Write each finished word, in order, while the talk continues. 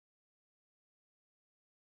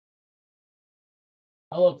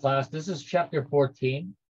Hello, class. This is chapter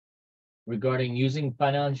 14 regarding using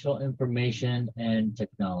financial information and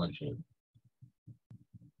technology.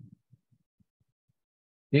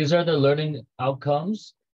 These are the learning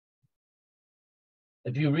outcomes.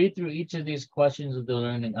 If you read through each of these questions of the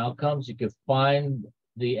learning outcomes, you can find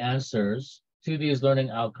the answers to these learning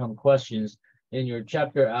outcome questions in your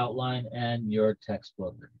chapter outline and your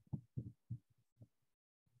textbook.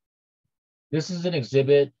 This is an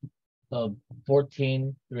exhibit of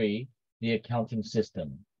 14.3, the accounting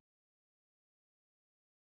system.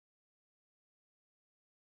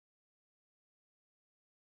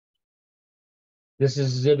 This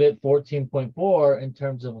is exhibit 14.4 in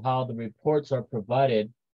terms of how the reports are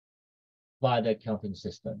provided by the accounting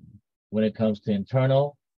system when it comes to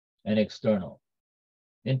internal and external.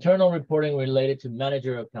 Internal reporting related to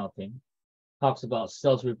manager accounting talks about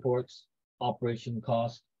sales reports, operation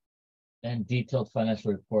costs, and detailed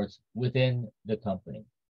financial reports within the company,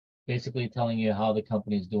 basically telling you how the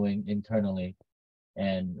company is doing internally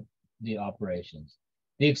and the operations.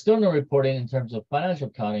 The external reporting in terms of financial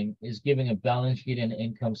accounting is giving a balance sheet and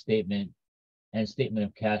income statement and statement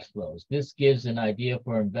of cash flows. This gives an idea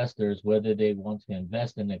for investors whether they want to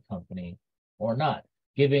invest in the company or not,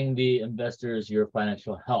 giving the investors your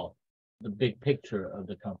financial health, the big picture of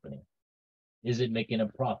the company. Is it making a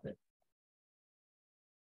profit?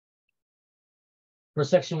 For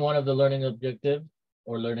section 1 of the learning objective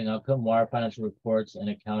or learning outcome, why are financial reports and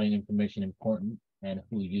accounting information important and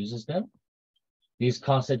who uses them? These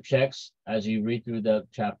concept checks, as you read through the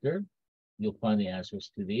chapter, you'll find the answers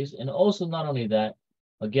to these. And also, not only that,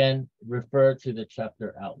 again, refer to the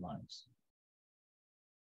chapter outlines.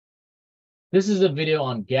 This is a video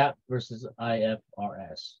on GAAP versus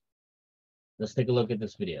IFRS. Let's take a look at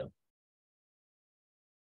this video.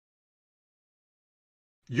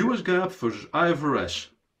 US GAAP versus IFRS.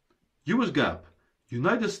 US GAAP,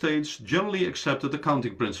 United States Generally Accepted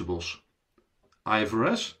Accounting Principles.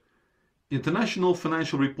 IFRS, International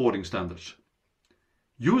Financial Reporting Standards.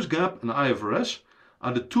 US GAAP and IFRS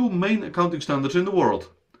are the two main accounting standards in the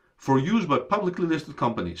world for use by publicly listed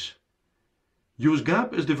companies. US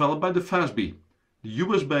GAAP is developed by the FASB, the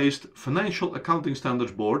US-based Financial Accounting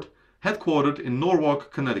Standards Board, headquartered in Norwalk,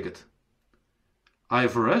 Connecticut.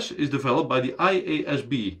 IFRS is developed by the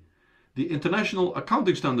IASB, the International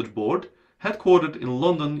Accounting Standards Board, headquartered in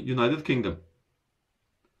London, United Kingdom.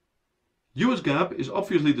 US GAAP is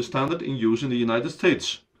obviously the standard in use in the United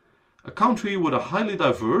States, a country with a highly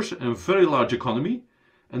diverse and very large economy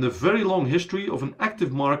and a very long history of an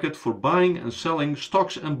active market for buying and selling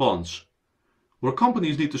stocks and bonds, where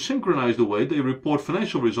companies need to synchronize the way they report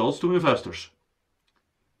financial results to investors.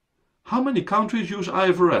 How many countries use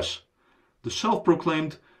IFRS? The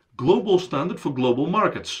self-proclaimed global standard for global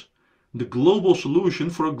markets, the global solution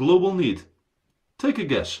for a global need. Take a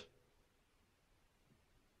guess.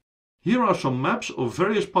 Here are some maps of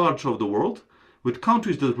various parts of the world with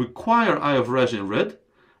countries that require IFRS in red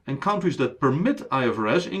and countries that permit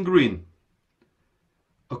IFRS in green.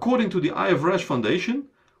 According to the IFRS Foundation,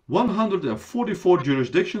 144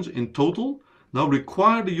 jurisdictions in total now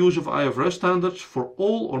require the use of IFRS standards for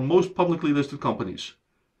all or most publicly listed companies,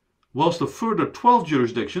 whilst a further 12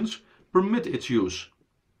 jurisdictions permit its use.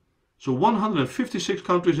 So 156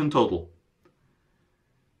 countries in total.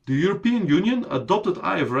 The European Union adopted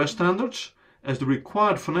IFRS standards as the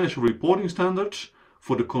required financial reporting standards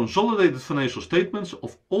for the consolidated financial statements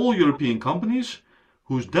of all European companies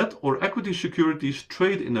whose debt or equity securities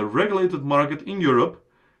trade in a regulated market in Europe,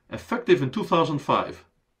 effective in 2005.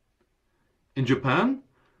 In Japan,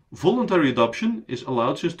 voluntary adoption is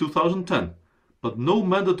allowed since 2010. But no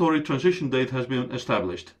mandatory transition date has been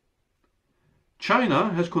established. China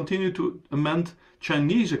has continued to amend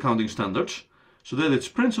Chinese accounting standards so that its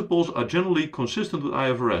principles are generally consistent with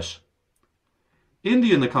IFRS.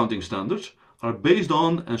 Indian accounting standards are based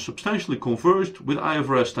on and substantially converged with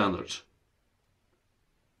IFRS standards.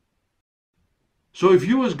 So if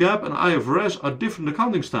US GAAP and IFRS are different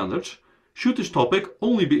accounting standards, should this topic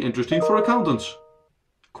only be interesting for accountants?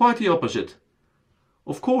 Quite the opposite.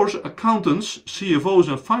 Of course, accountants, CFOs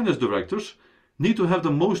and finance directors need to have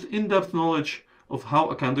the most in-depth knowledge of how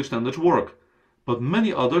accounting standards work, but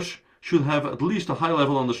many others should have at least a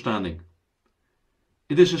high-level understanding.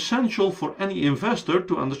 It is essential for any investor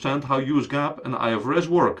to understand how US GAAP and IFRS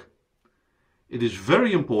work. It is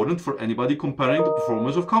very important for anybody comparing the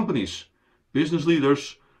performance of companies, business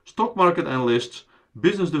leaders, stock market analysts,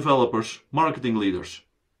 business developers, marketing leaders.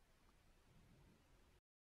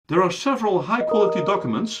 There are several high-quality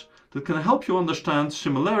documents that can help you understand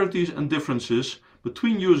similarities and differences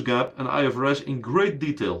between US GAAP and IFRS in great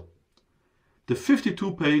detail. the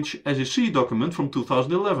 52-page SEC document from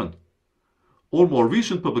 2011, or more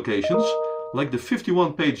recent publications like the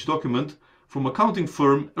 51-page document from accounting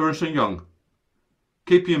firm Ernst & Young,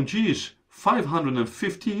 KPMG's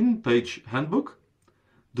 515-page handbook,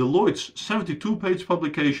 Deloitte's 72-page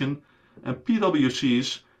publication, and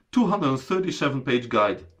PwC's 237-page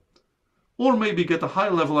guide. Or maybe get a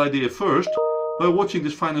high-level idea first by watching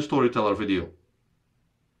this Finance Storyteller video.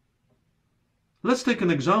 Let's take an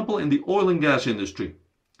example in the oil and gas industry.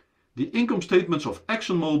 The income statements of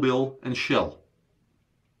ExxonMobil and Shell.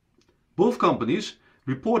 Both companies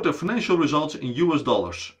report their financial results in US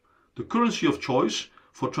dollars, the currency of choice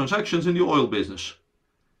for transactions in the oil business.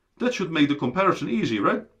 That should make the comparison easy,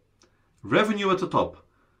 right? Revenue at the top,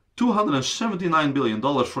 $279 billion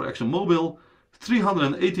for ExxonMobil,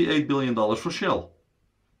 $388 billion for Shell.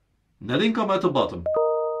 Net income at the bottom,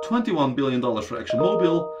 $21 billion for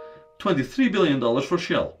ExxonMobil, $23 billion for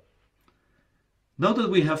Shell. Now that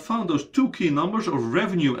we have found those two key numbers of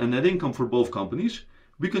revenue and net income for both companies,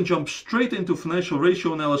 we can jump straight into financial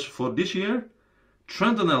ratio analysis for this year,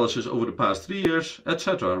 trend analysis over the past 3 years,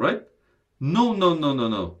 etc., right?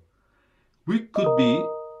 No. We could be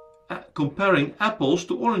comparing apples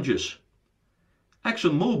to oranges.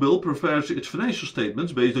 ExxonMobil prepares its financial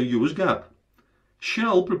statements based on US GAAP.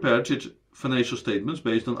 Shell prepares its financial statements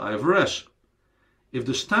based on IFRS. If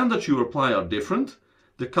the standards you apply are different,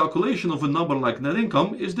 the calculation of a number like net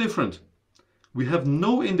income is different. We have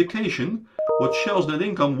no indication what Shell's net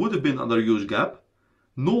income would have been under US GAAP,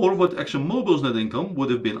 nor what ExxonMobil's net income would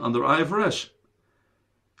have been under IFRS.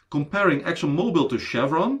 Comparing ExxonMobil to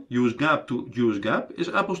Chevron, US GAAP to US GAAP, is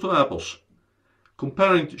apples to apples.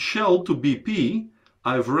 Comparing Shell to BP,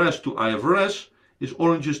 IFRS to IFRS, is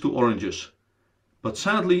oranges to oranges. But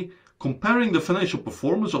sadly, comparing the financial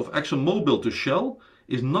performance of ExxonMobil to Shell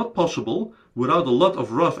is not possible without a lot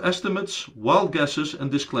of rough estimates, wild guesses and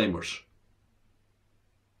disclaimers.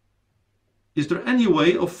 Is there any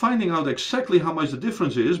way of finding out exactly how much the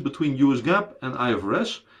difference is between US GAAP and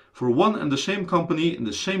IFRS for one and the same company in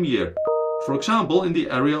the same year, for example in the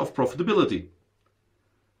area of profitability?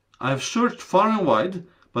 I have searched far and wide,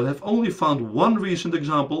 but have only found one recent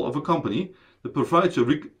example of a company that provides a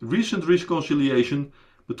recent reconciliation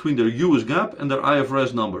between their US GAAP and their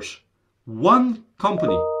IFRS numbers. One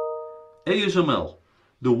company, ASML,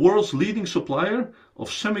 the world's leading supplier of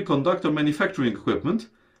semiconductor manufacturing equipment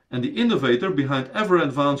and the innovator behind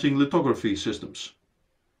ever-advancing lithography systems.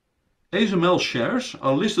 ASML shares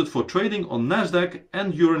are listed for trading on Nasdaq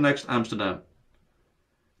and Euronext Amsterdam.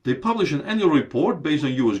 They publish an annual report based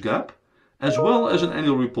on US GAAP, as well as an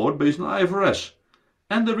annual report based on IFRS,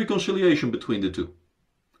 and the reconciliation between the two.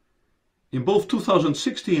 In both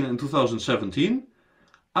 2016 and 2017,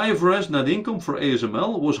 IFRS net income for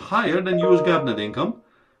ASML was higher than US GAAP net income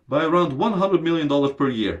by around $100 million per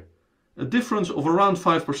year, a difference of around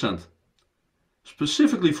 5%.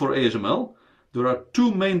 Specifically for ASML, there are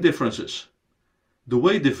two main differences. The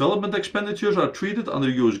way development expenditures are treated under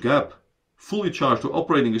US GAAP, fully charged to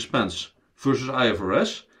operating expense, versus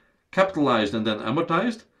IFRS, capitalized and then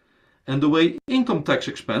amortized, and the way income tax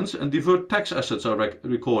expense and deferred tax assets are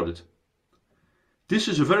recorded. This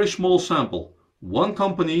is a very small sample, one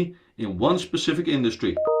company in one specific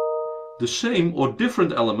industry. The same or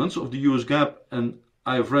different elements of the US GAAP and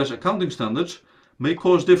IFRS accounting standards may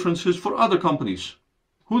cause differences for other companies.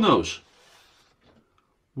 Who knows?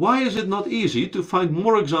 Why is it not easy to find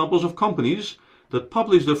more examples of companies that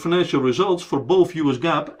publish their financial results for both US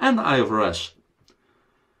GAAP and IFRS?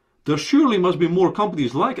 There surely must be more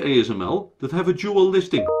companies like ASML that have a dual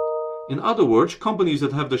listing. In other words, companies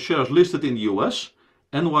that have their shares listed in the US,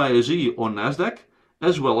 NYSE or Nasdaq,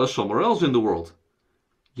 as well as somewhere else in the world.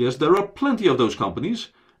 Yes, there are plenty of those companies,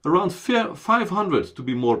 around 500 to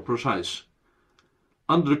be more precise.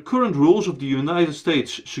 Under the current rules of the United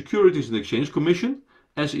States Securities and Exchange Commission,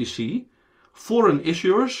 SEC, foreign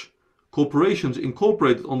issuers, corporations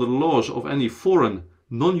incorporated under the laws of any foreign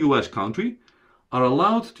non-US country, are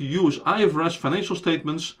allowed to use IFRS financial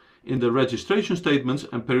statements in their registration statements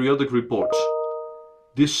and periodic reports.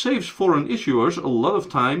 This saves foreign issuers a lot of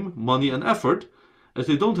time, money and effort, as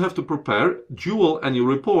they don't have to prepare dual annual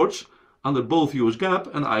reports under both US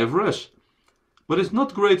GAAP and IFRS. But it's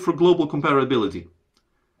not great for global comparability.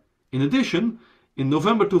 In addition, in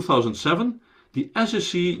November 2007, the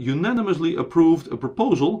SEC unanimously approved a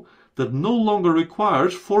proposal that no longer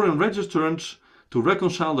requires foreign registrants to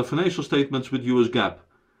reconcile their financial statements with US GAAP,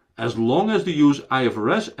 as long as they use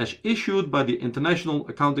IFRS as issued by the International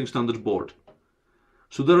Accounting Standards Board.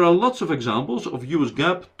 So there are lots of examples of US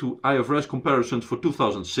GAAP to IFRS comparisons for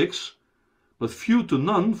 2006, but few to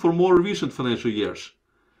none for more recent financial years.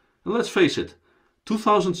 And let's face it,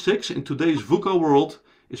 2006 in today's VUCA world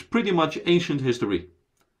is pretty much ancient history.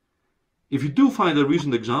 If you do find a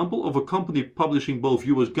recent example of a company publishing both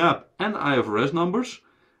US GAAP and IFRS numbers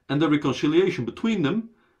and the reconciliation between them,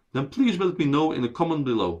 then please let me know in a comment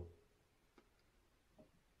below.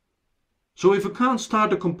 So if we can't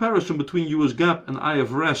start a comparison between US GAAP and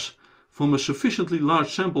IFRS from a sufficiently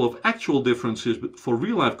large sample of actual differences for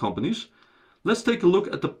real-life companies, let's take a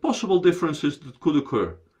look at the possible differences that could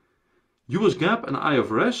occur. US GAAP and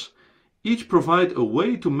IFRS each provide a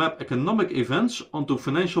way to map economic events onto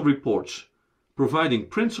financial reports, providing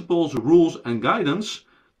principles, rules and guidance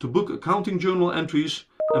to book accounting journal entries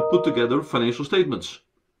and put together financial statements.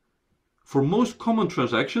 For most common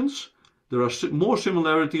transactions, there are more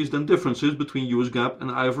similarities than differences between US GAAP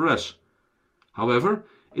and IFRS. However,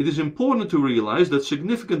 it is important to realize that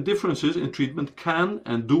significant differences in treatment can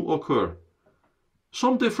and do occur.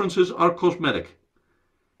 Some differences are cosmetic.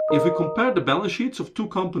 If we compare the balance sheets of two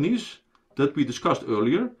companies that we discussed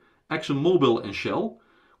earlier, ExxonMobil and Shell,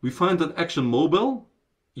 we find that ExxonMobil,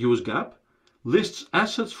 US GAAP, lists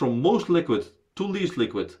assets from most liquid to least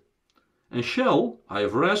liquid, and Shell,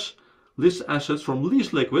 IFRS, lists assets from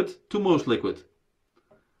least liquid to most liquid.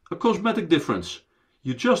 A cosmetic difference.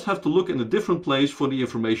 You just have to look in a different place for the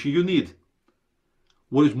information you need.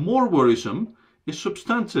 What is more worrisome is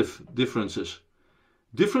substantive differences.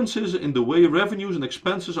 Differences in the way revenues and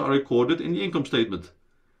expenses are recorded in the income statement.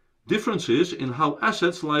 Differences in how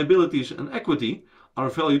assets, liabilities and equity are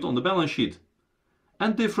valued on the balance sheet.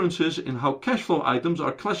 And differences in how cash flow items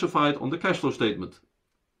are classified on the cash flow statement.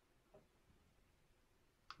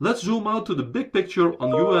 Let's zoom out to the big picture on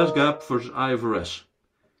US GAAP versus IFRS.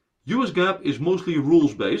 US GAAP is mostly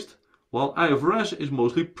rules-based, while IFRS is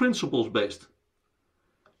mostly principles-based.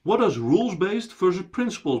 What does rules-based versus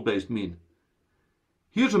principles-based mean?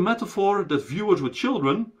 Here's a metaphor that viewers with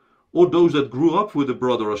children, or those that grew up with a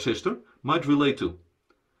brother or sister, might relate to.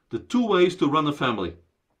 The two ways to run a family.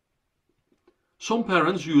 Some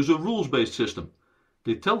parents use a rules-based system.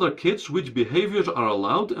 They tell their kids which behaviors are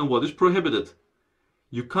allowed and what is prohibited.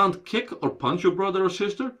 You can't kick or punch your brother or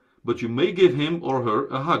sister, but you may give him or her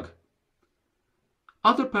a hug.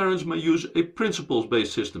 Other parents may use a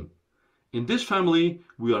principles-based system. In this family,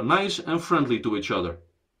 we are nice and friendly to each other.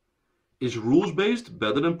 Is rules-based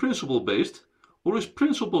better than principle-based, or is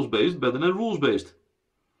principles-based better than rules-based?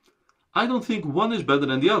 I don't think one is better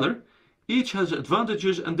than the other. Each has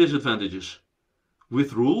advantages and disadvantages.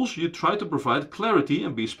 With rules, you try to provide clarity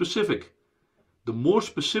and be specific. The more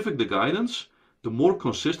specific the guidance, the more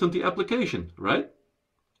consistent the application, right?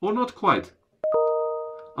 Or not quite.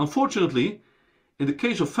 Unfortunately, in the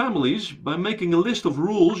case of families, by making a list of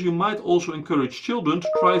rules, you might also encourage children to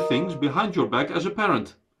try things behind your back as a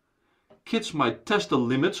parent. Kids might test the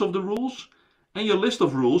limits of the rules, and your list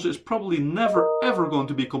of rules is probably never ever going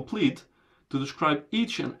to be complete to describe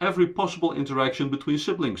each and every possible interaction between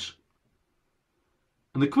siblings.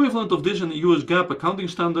 An equivalent of this in the US GAAP accounting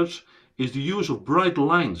standards is the use of bright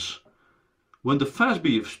lines. When the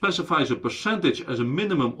FASB specifies a percentage as a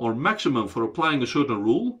minimum or maximum for applying a certain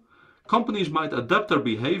rule, companies might adapt their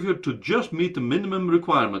behavior to just meet the minimum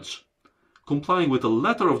requirements, complying with the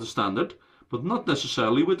letter of the standard, but not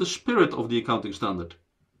necessarily with the spirit of the accounting standard.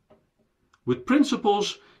 With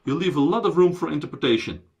principles, you leave a lot of room for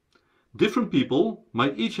interpretation. Different people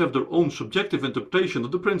might each have their own subjective interpretation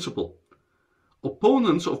of the principle.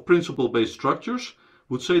 Opponents of principle-based structures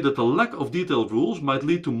would say that the lack of detailed rules might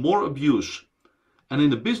lead to more abuse, and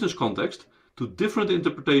in a business context, to different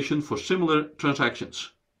interpretation for similar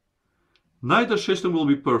transactions. Neither system will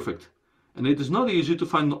be perfect, and it is not easy to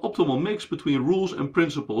find an optimal mix between rules and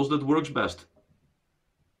principles that works best.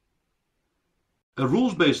 A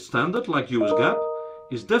rules-based standard like US GAAP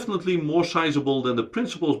is definitely more sizable than the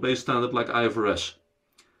principles-based standard like IFRS.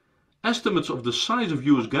 Estimates of the size of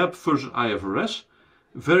US GAAP versus IFRS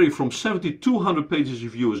vary from 7,200 pages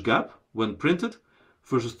of US GAAP when printed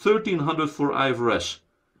versus 1,300 for IFRS,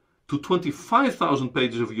 to 25,000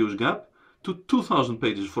 pages of US GAAP to 2,000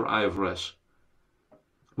 pages for IFRS.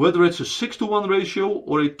 Whether it's a 6:1 ratio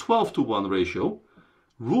or a 12:1 ratio,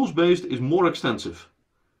 rules-based is more extensive.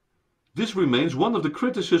 This remains one of the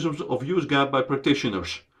criticisms of US GAAP by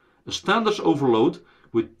practitioners, a standards overload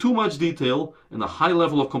with too much detail and a high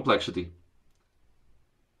level of complexity.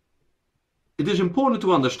 It is important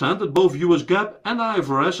to understand that both US GAAP and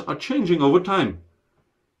IFRS are changing over time.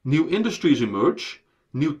 New industries emerge,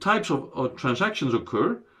 new types of transactions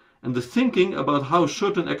occur, and the thinking about how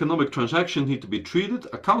certain economic transactions need to be treated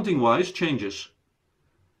accounting-wise changes.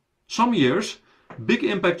 Some years, big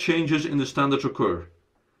impact changes in the standards occur.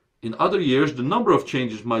 In other years, the number of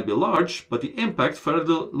changes might be large, but the impact fairly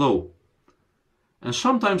low. and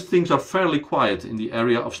sometimes things are fairly quiet in the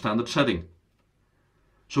area of standard setting.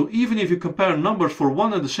 So even if you compare numbers for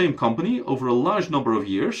one and the same company over a large number of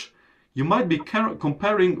years, you might be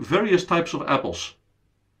comparing various types of apples.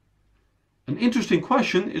 An interesting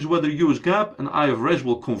question is whether US GAAP and IFRS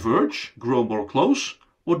will converge, grow more close,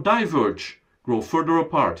 or diverge, grow further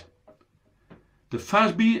apart. The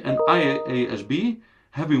FASB and IASB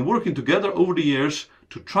have been working together over the years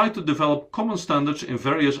to try to develop common standards in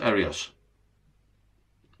various areas.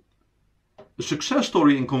 A success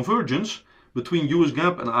story in convergence between US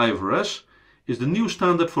GAAP and IFRS is the new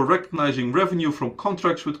standard for recognizing revenue from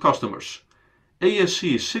contracts with customers,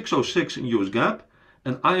 ASC 606 in US GAAP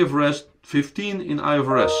and IFRS 15 in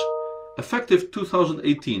IFRS, effective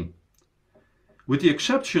 2018. With the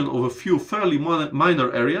exception of a few fairly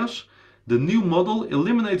minor areas, the new model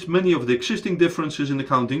eliminates many of the existing differences in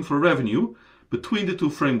accounting for revenue between the two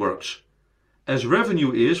frameworks. As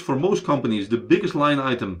revenue is, for most companies, the biggest line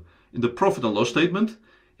item in the profit and loss statement,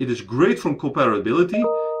 it is great for comparability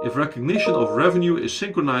if recognition of revenue is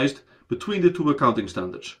synchronized between the two accounting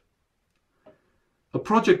standards. A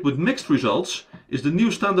project with mixed results is the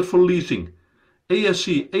new standard for leasing,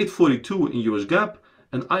 ASC 842 in US GAAP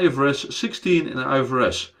and IFRS 16 in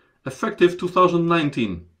IFRS, effective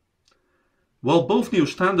 2019. While both new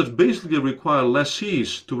standards basically require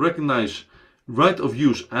lessees to recognize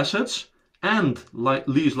right-of-use assets and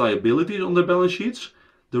lease liabilities on their balance sheets,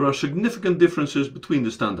 there are significant differences between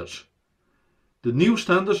the standards. The new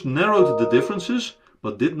standards narrowed the differences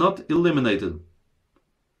but did not eliminate them.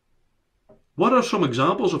 What are some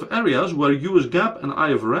examples of areas where US GAAP and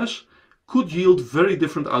IFRS could yield very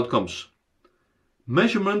different outcomes?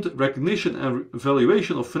 Measurement, recognition and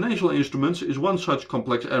valuation of financial instruments is one such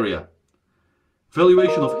complex area.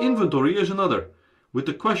 Valuation of inventory is another, with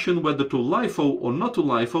the question whether to LIFO or not to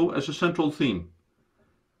LIFO as a central theme.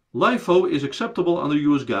 LIFO is acceptable under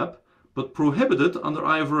US GAAP, but prohibited under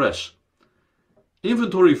IFRS.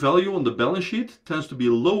 Inventory value on the balance sheet tends to be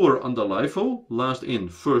lower under LIFO, last in,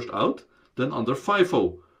 first out, than under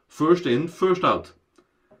FIFO, first in, first out.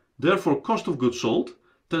 Therefore, cost of goods sold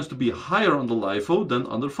tends to be higher under LIFO than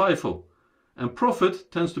under FIFO, and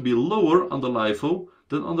profit tends to be lower under LIFO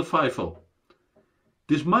than under FIFO.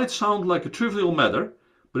 This might sound like a trivial matter,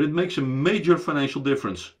 but it makes a major financial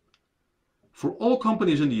difference. For all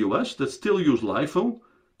companies in the US that still use LIFO,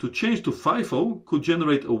 to change to FIFO could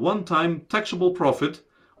generate a one-time taxable profit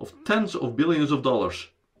of tens of billions of dollars.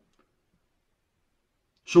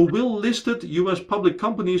 So will listed US public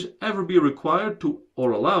companies ever be required to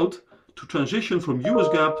or allowed to transition from US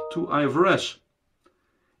GAAP to IFRS?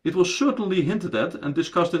 It was certainly hinted at and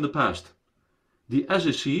discussed in the past. The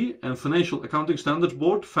SEC and Financial Accounting Standards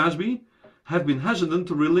Board, FASB, have been hesitant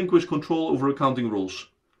to relinquish control over accounting rules.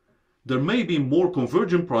 There may be more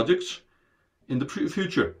convergent projects in the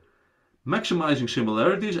future, maximizing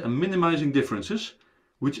similarities and minimizing differences,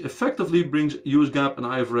 which effectively brings US GAAP and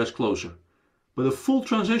IFRS closer. But a full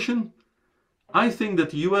transition? I think that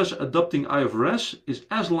the US adopting IFRS is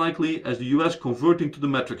as likely as the US converting to the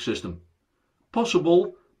metric system.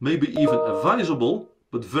 Possible, maybe even advisable,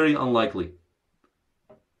 but very unlikely.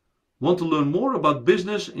 Want to learn more about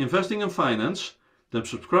business, investing and finance? Then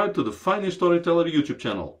subscribe to the Finance Storyteller YouTube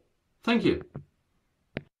channel. Thank you.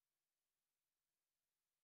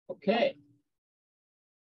 Okay.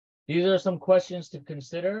 These are some questions to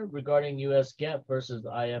consider regarding US GAAP versus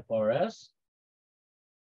IFRS.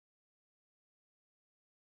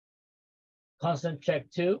 Concept check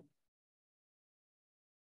 2.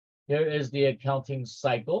 Here is the accounting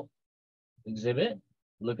cycle exhibit.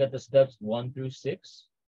 Look at the steps 1 through 6.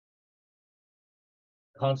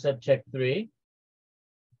 Concept check 3.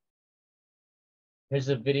 Here's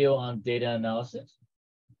a video on data analysis.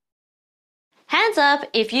 Hands up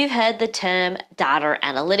if you've heard the term data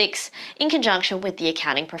analytics in conjunction with the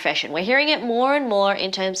accounting profession. We're hearing it more and more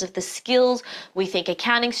in terms of the skills we think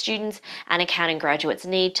accounting students and accounting graduates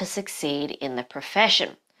need to succeed in the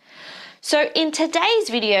profession. So in today's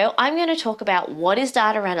video, I'm going to talk about what is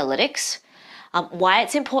data analytics, why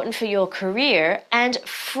it's important for your career, and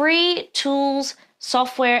free tools,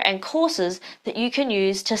 software, and courses that you can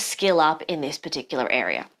use to skill up in this particular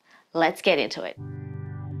area. Let's get into it.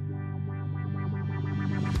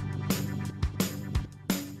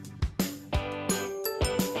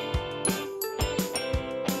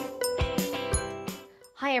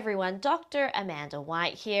 Hi everyone, Dr. Amanda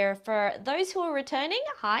White here. For those who are returning,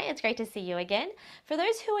 hi, it's great to see you again. For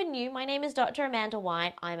those who are new, my name is Dr. Amanda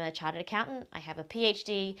White. I'm a chartered accountant. I have a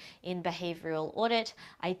PhD in behavioral audit.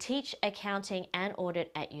 I teach accounting and audit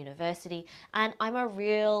at university, and I'm a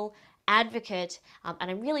real advocate and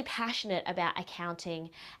I'm really passionate about accounting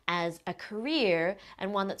as a career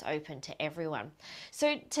and one that's open to everyone.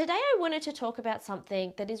 So today I wanted to talk about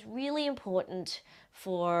something that is really important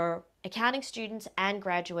for accounting students and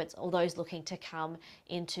graduates, or those looking to come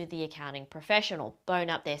into the accounting profession or bone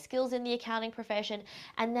up their skills in the accounting profession,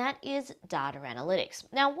 and that is data analytics.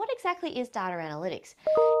 Now, what exactly is data analytics?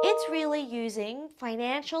 It's really using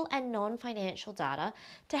financial and non-financial data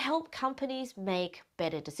to help companies make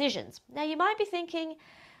better decisions. Now, you might be thinking,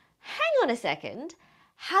 hang on a second,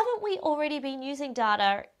 haven't we already been using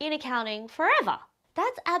data in accounting forever?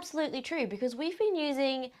 That's absolutely true, because we've been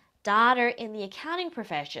using data in the accounting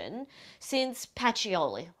profession since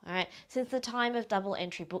Pacioli, all right? Since the time of double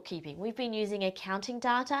entry bookkeeping. We've been using accounting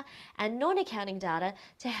data and non-accounting data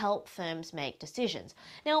to help firms make decisions.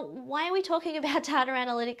 Now, why are we talking about data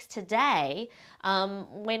analytics today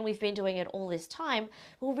when we've been doing it all this time?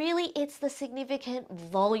 Well, really, it's the significant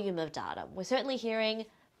volume of data. We're certainly hearing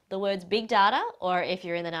the words big data, or if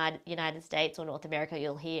you're in the United States or North America,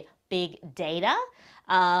 you'll hear big data.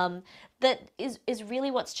 That is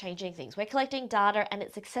really what's changing things. We're collecting data and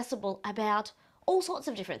it's accessible about all sorts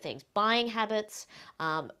of different things: buying habits,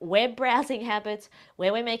 web browsing habits,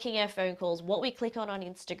 where we're making our phone calls, what we click on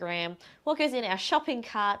Instagram, what goes in our shopping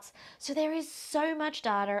carts. So there is so much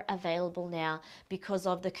data available now because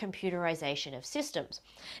of the computerization of systems.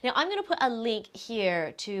 Now, I'm going to put a link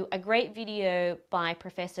here to a great video by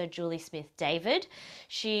Professor Julie Smith-David.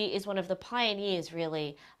 She is one of the pioneers,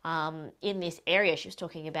 really, in this area. She was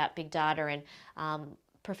talking about big data, and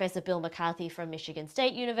Professor Bill McCarthy from Michigan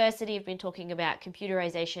State University have been talking about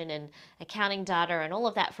computerization and accounting data and all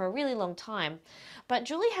of that for a really long time. But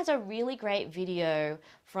Julie has a really great video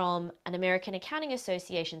from an American Accounting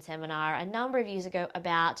Association seminar a number of years ago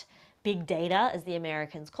about big data, as the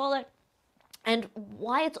Americans call it, and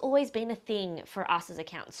why it's always been a thing for us as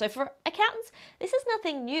accountants. So for accountants, this is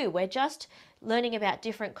nothing new. We're just learning about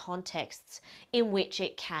different contexts in which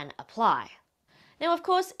it can apply. Now, of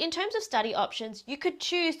course, in terms of study options, you could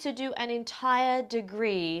choose to do an entire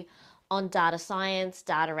degree on data science,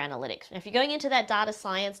 data analytics. Now, if you're going into that data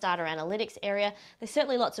science, data analytics area, there's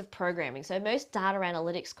certainly lots of programming. So most data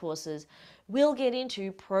analytics courses will get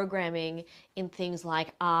into programming in things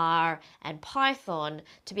like R and Python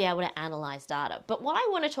to be able to analyze data. But what I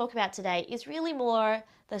want to talk about today is really more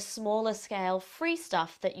the smaller scale free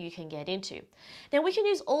stuff that you can get into. Now, we can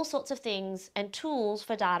use all sorts of things and tools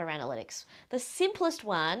for data analytics. The simplest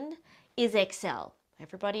one is Excel.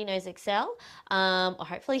 Everybody knows Excel, or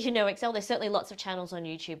hopefully you know Excel. There's certainly lots of channels on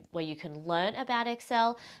YouTube where you can learn about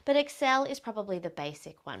Excel, but Excel is probably the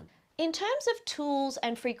basic one. In terms of tools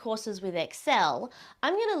and free courses with Excel,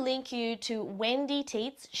 I'm going to link you to Wendy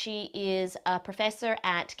Tietz. She is a professor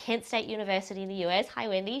at Kent State University in the US. Hi,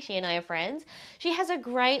 Wendy. She and I are friends. She has a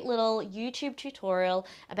great little YouTube tutorial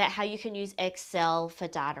about how you can use Excel for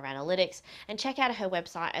data analytics. And check out her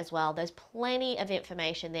website as well. There's plenty of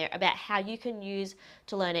information there about how you can use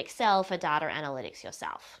to learn Excel for data analytics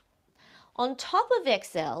yourself. On top of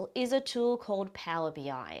Excel is a tool called Power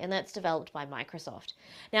BI, and that's developed by Microsoft.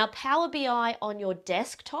 Now, Power BI on your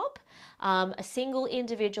desktop, a single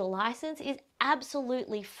individual license, is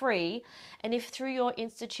absolutely free. And if through your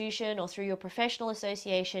institution or through your professional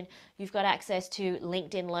association, you've got access to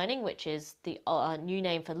LinkedIn Learning, which is the new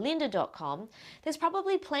name for lynda.com, there's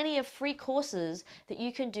probably plenty of free courses that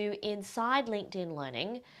you can do inside LinkedIn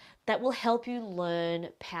Learning that will help you learn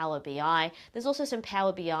Power BI. There's also some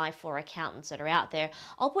Power BI for accountants that are out there.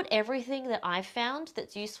 I'll put everything that I've found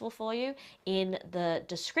that's useful for you in the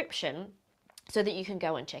description so that you can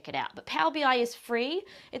go and check it out. But Power BI is free.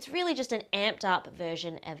 It's really just an amped up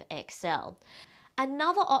version of Excel.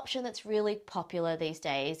 Another option that's really popular these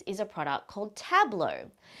days is a product called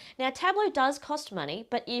Tableau. Now, Tableau does cost money,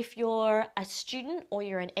 but if you're a student or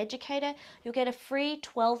you're an educator, you'll get a free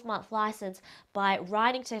 12-month license by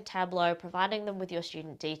writing to Tableau, providing them with your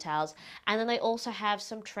student details, and then they also have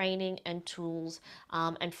some training and tools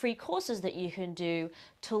and free courses that you can do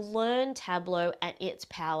to learn Tableau and its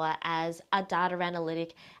power as a data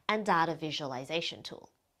analytic and data visualization tool.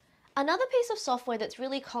 Another piece of software that's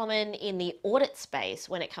really common in the audit space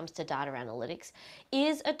when it comes to data analytics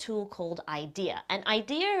is a tool called IDEA. And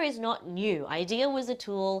IDEA is not new. IDEA was a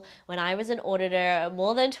tool when I was an auditor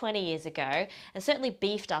more than 20 years ago, and certainly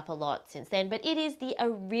beefed up a lot since then, but it is the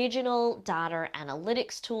original data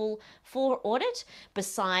analytics tool for audit,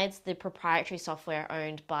 besides the proprietary software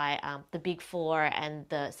owned by the Big Four and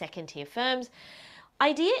the second tier firms.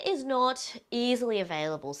 IDEA is not easily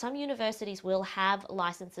available. Some universities will have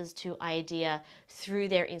licenses to IDEA through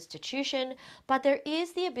their institution, but there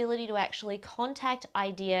is the ability to actually contact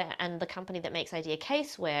IDEA and the company that makes IDEA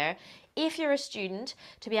Caseware if you're a student,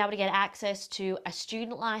 to be able to get access to a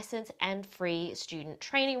student license and free student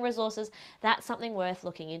training resources. That's something worth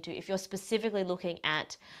looking into if you're specifically looking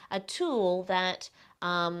at a tool that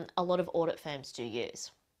a lot of audit firms do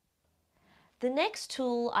use. The next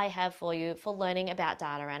tool I have for you for learning about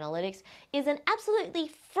data analytics is an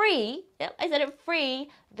absolutely free, I said it,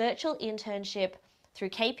 free virtual internship through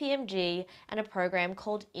KPMG and a program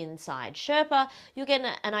called Inside Sherpa. You'll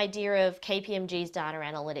get an idea of KPMG's data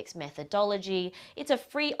analytics methodology. It's a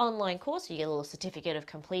free online course, so you get a little certificate of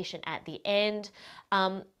completion at the end,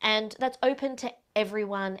 and that's open to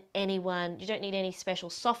everyone, anyone. You don't need any special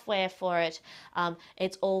software for it.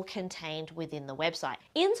 It's all contained within the website.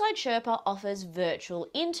 Inside Sherpa offers virtual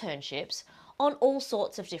internships on all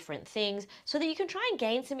sorts of different things so that you can try and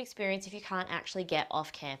gain some experience if you can't actually get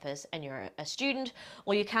off campus and you're a student,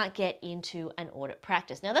 or you can't get into an audit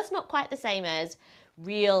practice. Now, that's not quite the same as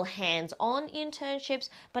real hands-on internships,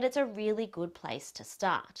 but it's a really good place to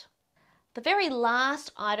start. The very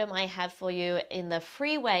last item I have for you in the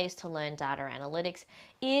free ways to learn data analytics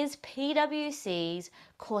is PwC's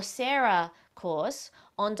Coursera course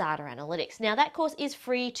on data analytics. Now, that course is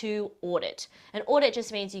free to audit. And audit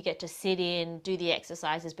just means you get to sit in, do the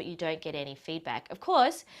exercises, but you don't get any feedback. Of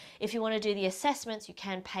course, if you want to do the assessments, you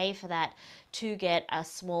can pay for that to get a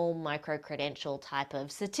small micro-credential type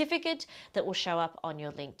of certificate that will show up on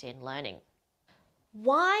your LinkedIn Learning.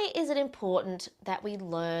 Why is it important that we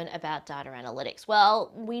learn about data analytics?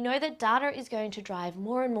 Well, we know that data is going to drive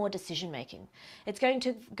more and more decision making. It's going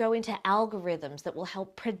to go into algorithms that will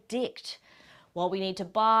help predict what we need to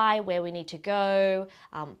buy, where we need to go,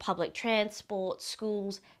 public transport,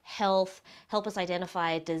 schools, health, help us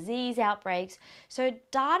identify disease outbreaks. So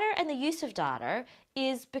data and the use of data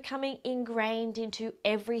is becoming ingrained into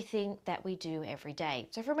everything that we do every day.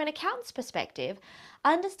 So from an accountant's perspective,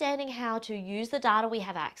 understanding how to use the data we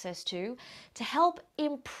have access to help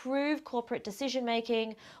improve corporate decision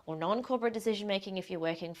making or non-corporate decision making if you're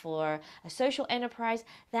working for a social enterprise,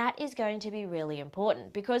 that is going to be really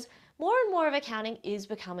important because more and more of accounting is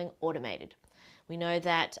becoming automated. We know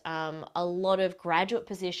that a lot of graduate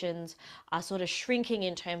positions are sort of shrinking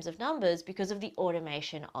in terms of numbers because of the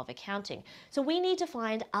automation of accounting. So we need to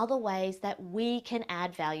find other ways that we can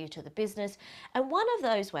add value to the business. And one of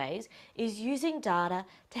those ways is using data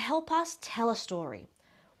to help us tell a story.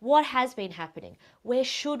 What has been happening? Where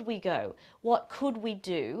should we go? What could we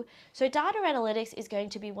do? So data analytics is going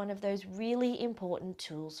to be one of those really important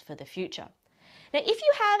tools for the future. Now, if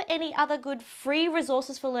you have any other good free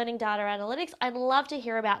resources for learning data analytics, I'd love to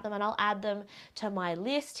hear about them and I'll add them to my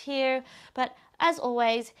list here. But as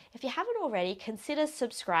always, if you haven't already, consider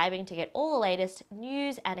subscribing to get all the latest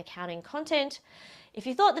news and accounting content. If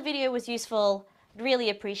you thought the video was useful, I'd really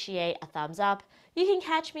appreciate a thumbs up. You can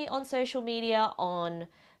catch me on social media on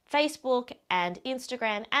Facebook and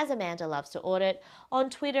Instagram as Amanda Loves to Audit, on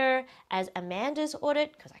Twitter as Amanda's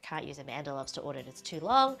Audit, because I can't use Amanda Loves to Audit, it's too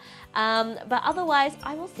long. But otherwise,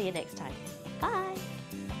 I will see you next time. Bye.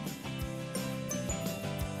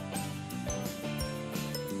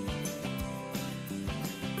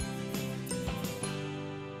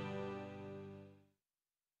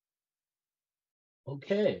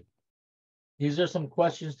 Okay, these are some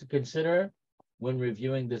questions to consider when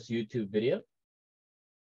reviewing this YouTube video.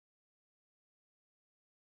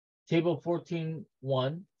 Table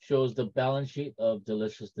 14.1 shows the balance sheet of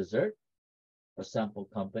Delicious Dessert, a sample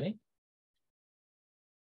company.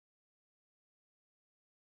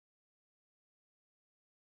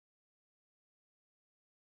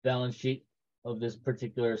 Balance sheet of this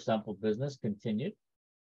particular sample business continued.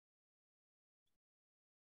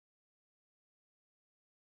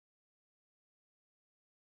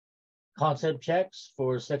 Concept checks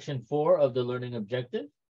for section 4 of the learning objective.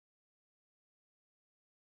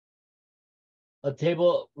 A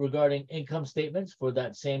table regarding income statements for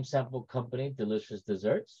that same sample company, Delicious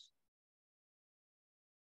Desserts.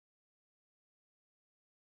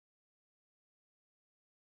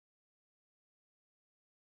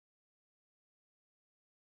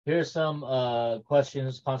 Here are some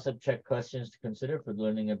questions, concept check questions to consider for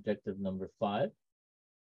learning objective number 5.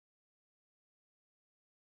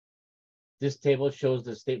 This table shows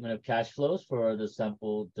the statement of cash flows for the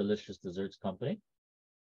sample Delicious Desserts company.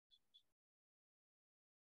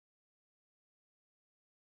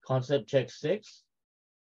 Concept check 6.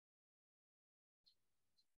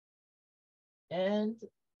 And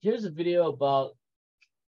here's a video about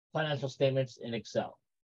financial statements in Excel.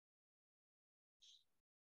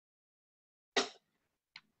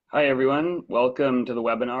 Hi everyone, welcome to the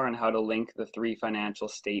webinar on how to link the 3 financial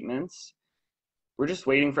statements. we're just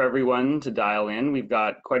waiting for everyone to dial in. We've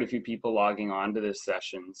got quite a few people logging on to this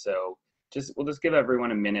session. So we'll just give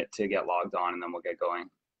everyone a minute to get logged on and then we'll get going.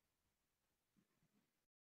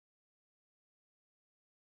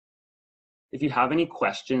 If you have any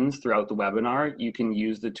questions throughout the webinar, you can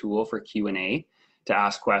use the tool for Q&A to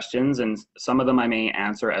ask questions, and some of them I may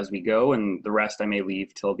answer as we go and the rest I may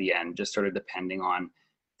leave till the end, just sort of depending on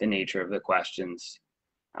the nature of the questions.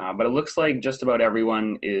 But it looks like just about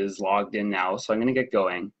everyone is logged in now, so I'm going to get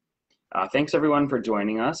going. Thanks everyone for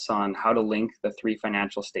joining us on how to link the 3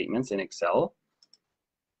 financial statements in Excel.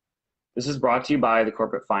 This is brought to you by the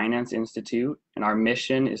Corporate Finance Institute, and our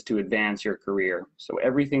mission is to advance your career. So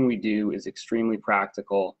everything we do is extremely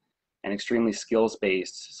practical and extremely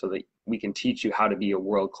skills-based so that we can teach you how to be a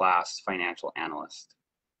world-class financial analyst.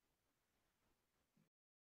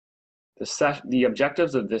 The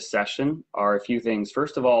objectives of this session are a few things.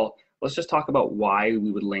 First of all, let's just talk about why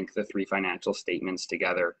we would link the 3 financial statements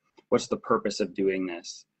together. What's the purpose of doing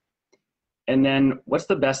this? And then what's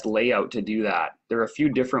the best layout to do that? There are a few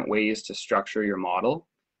different ways to structure your model,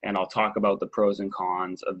 and I'll talk about the pros and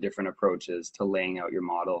cons of different approaches to laying out your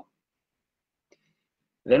model.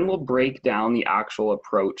 Then we'll break down the actual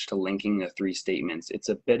approach to linking the 3 statements. It's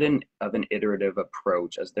a bit of an iterative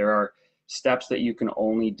approach, as there are steps that you can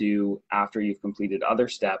only do after you've completed other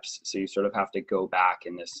steps, so you sort of have to go back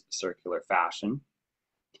in this circular fashion.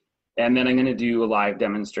 And then I'm going to do a live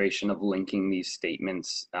demonstration of linking these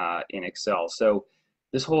statements in Excel. So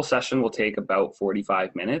this whole session will take about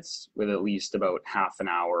 45 minutes with at least about half an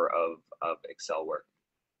hour of Excel work.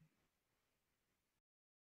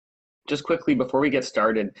 Just quickly before we get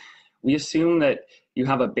started, we assume that you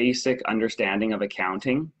have a basic understanding of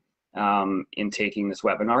accounting in taking this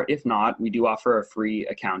webinar. If not, we do offer a free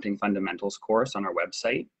accounting fundamentals course on our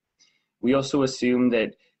website. We also assume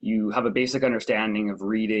that you have a basic understanding of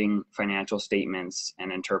reading financial statements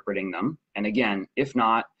and interpreting them. And again, if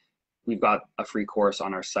not, we've got a free course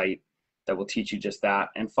on our site that will teach you just that.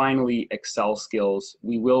 And finally, Excel skills.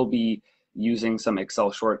 We will be using some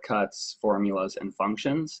Excel shortcuts, formulas, and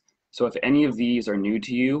functions. So if any of these are new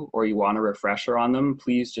to you or you want a refresher on them,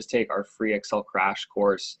 please just take our free Excel crash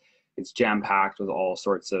course. It's jam-packed with all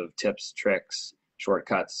sorts of tips, tricks,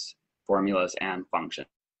 shortcuts, formulas, and functions.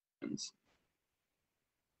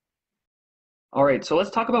 All right, so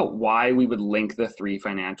let's talk about why we would link the 3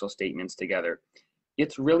 financial statements together.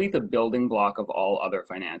 It's really the building block of all other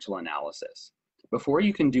financial analysis. Before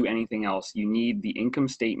you can do anything else, you need the income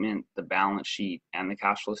statement, the balance sheet, and the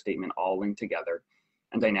cash flow statement all linked together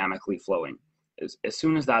and dynamically flowing. As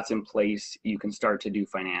soon as that's in place, you can start to do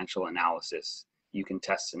financial analysis. You can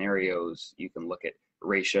test scenarios, you can look at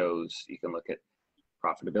ratios, you can look at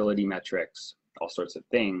profitability metrics, all sorts of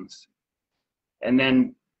things. And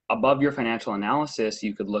then above your financial analysis,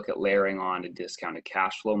 you could look at layering on a discounted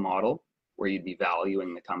cash flow model where you'd be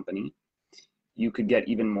valuing the company. You could get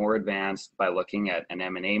even more advanced by looking at an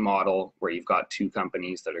M&A model where you've got 2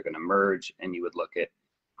 companies that are going to merge, and you would look at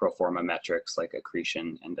pro forma metrics like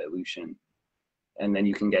accretion and dilution. And then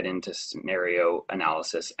you can get into scenario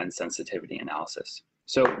analysis and sensitivity analysis.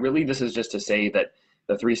 So really, this is just to say that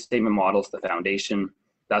the 3 statement model is the foundation.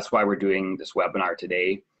 That's why we're doing this webinar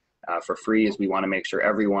today for free, is we want to make sure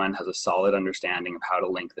everyone has a solid understanding of how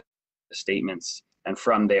to link the statements. And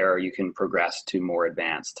from there, you can progress to more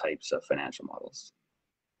advanced types of financial models.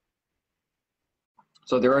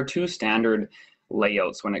 So there are 2 standard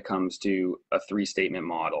layouts when it comes to a 3-statement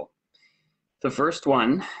model. The first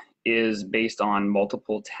one is based on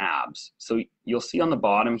multiple tabs. So you'll see on the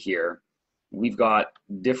bottom here, we've got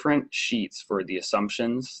different sheets for the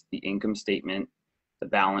assumptions, the income statement, the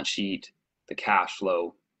balance sheet, the cash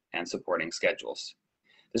flow, and supporting schedules.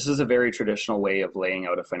 This is a very traditional way of laying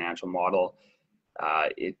out a financial model.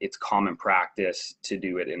 It's common practice to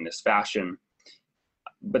do it in this fashion.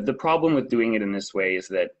 But the problem with doing it in this way is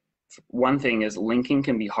that one thing is linking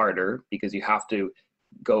can be harder because you have to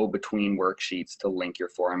go between worksheets to link your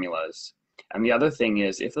formulas. And the other thing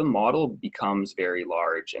is, if the model becomes very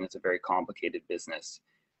large and it's a very complicated business,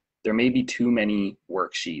 there may be too many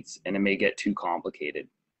worksheets and it may get too complicated.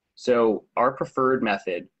 So our preferred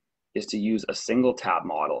method is to use a single tab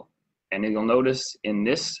model. And you'll notice in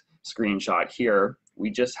this screenshot here, we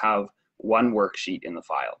just have one worksheet in the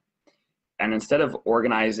file. And instead of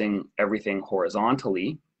organizing everything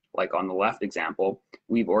horizontally, like on the left example,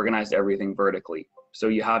 we've organized everything vertically. So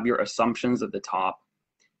you have your assumptions at the top,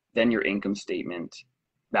 then your income statement,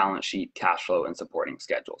 balance sheet, cash flow, and supporting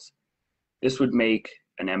schedules. This would make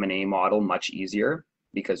an M&A model much easier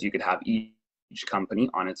because you could have each company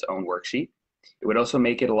on its own worksheet. It would also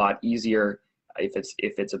make it a lot easier If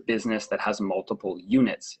it's a business that has multiple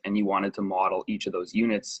units and you wanted to model each of those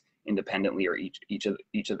units independently, or each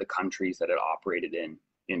of the countries that it operated in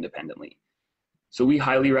independently. So we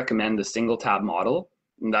highly recommend the single tab model,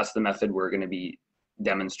 and that's the method we're going to be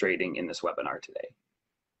demonstrating in this webinar today.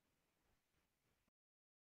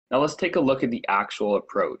 Now let's take a look at the actual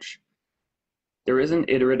approach. There is an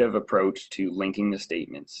iterative approach to linking the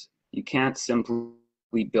statements. You can't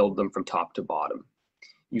simply build them from top to bottom.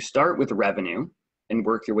 You start with revenue and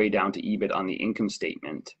work your way down to EBIT on the income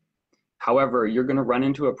statement. However, you're going to run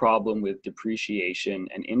into a problem with depreciation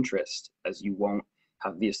and interest, as you won't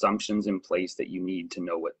have the assumptions in place that you need to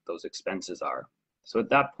know what those expenses are. So at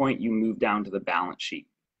that point, you move down to the balance sheet.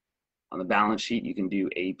 On the balance sheet, you can do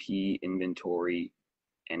AP, inventory,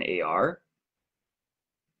 and AR.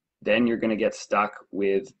 Then you're going to get stuck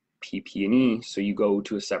with PP&E, so you go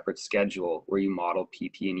to a separate schedule where you model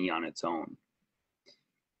PP&E on its own.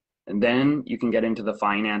 And then you can get into the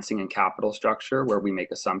financing and capital structure, where we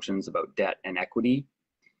make assumptions about debt and equity.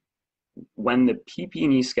 When the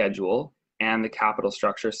PP&E schedule and the capital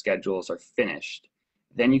structure schedules are finished,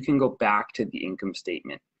 then you can go back to the income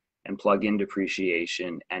statement and plug in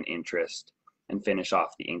depreciation and interest and finish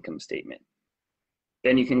off the income statement.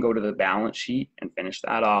 Then you can go to the balance sheet and finish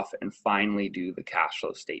that off, and finally do the cash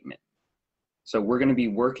flow statement. So we're going to be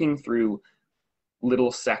working through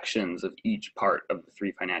little sections of each part of the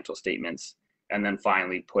 3 financial statements, and then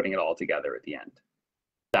finally putting it all together at the end.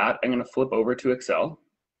 With that, I'm going to flip over to Excel.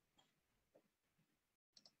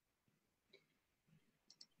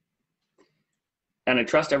 And I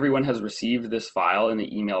trust everyone has received this file in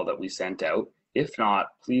the email that we sent out. If not,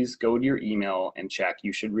 please go to your email and check.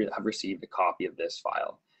 You should have received a copy of this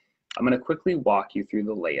file. I'm going to quickly walk you through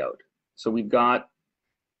the layout. So we've got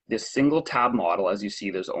this single tab model. As you see,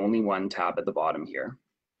 there's only one tab at the bottom here.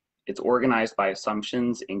 It's organized by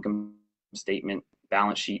assumptions, income statement,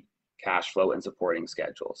 balance sheet, cash flow, and supporting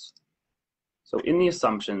schedules. So in the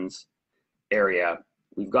assumptions area,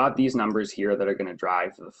 we've got these numbers here that are going to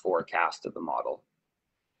drive the forecast of the model.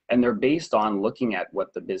 And they're based on looking at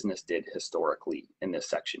what the business did historically in this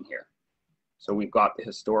section here. So we've got the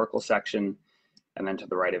historical section, and then to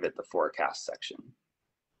the right of it, the forecast section.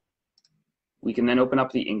 We can then open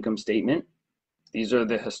up the income statement. These are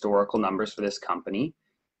the historical numbers for this company.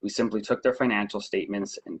 We simply took their financial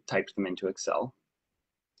statements and typed them into Excel.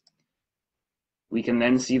 We can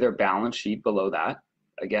then see their balance sheet below that.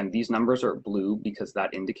 Again, these numbers are blue because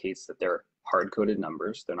that indicates that they're hard-coded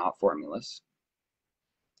numbers. They're not formulas.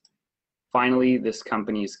 Finally, this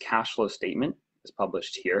company's cash flow statement is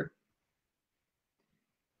published here.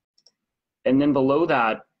 And then below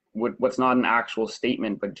that, what's not an actual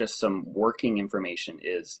statement, but just some working information,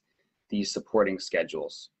 is these supporting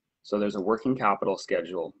schedules. So there's a working capital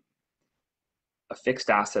schedule, a fixed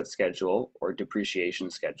asset schedule or depreciation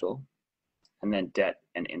schedule, and then debt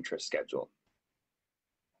and interest schedule.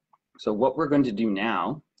 So what we're going to do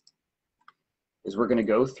now is we're going to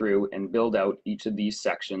go through and build out each of these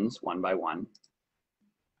sections one by one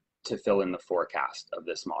to fill in the forecast of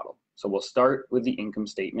this model. So we'll start with the income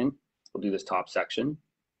statement. We'll do this top section.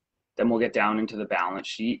 Then we'll get down into the balance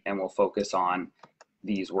sheet and we'll focus on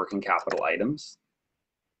these working capital items.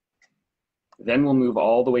 Then we'll move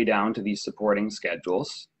all the way down to these supporting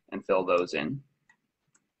schedules and fill those in.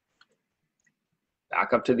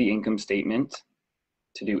 Back up to the income statement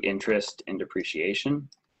to do interest and depreciation,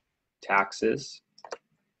 taxes,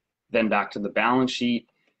 then back to the balance sheet,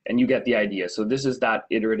 and you get the idea. So this is that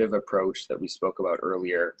iterative approach that we spoke about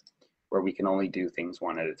earlier, where we can only do things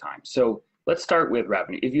one at a time. So let's start with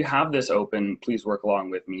revenue. If you have this open, please work along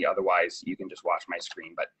with me. Otherwise, you can just watch my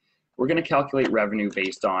screen. But we're going to calculate revenue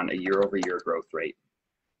based on a year-over-year growth rate.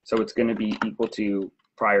 So it's going to be equal to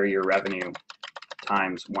prior year revenue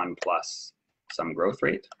times 1 plus some growth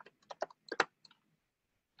rate.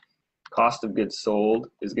 Cost of goods sold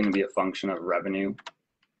is going to be a function of revenue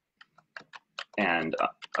and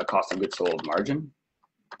a cost of goods sold margin.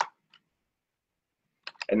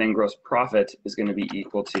 And then gross profit is going to be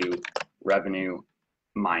equal to revenue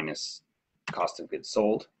minus cost of goods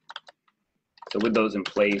sold. So with those in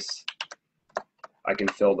place, I can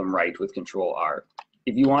fill them right with Control R.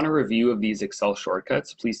 If you want a review of these Excel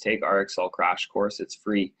shortcuts, please take our Excel crash course. It's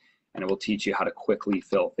free, and it will teach you how to quickly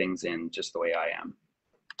fill things in just the way I am.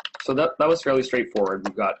 So that was fairly straightforward.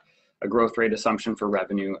 We've got a growth rate assumption for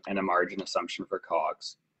revenue and a margin assumption for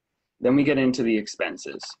COGS. Then we get into the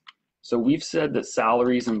expenses. So we've said that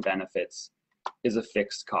salaries and benefits is a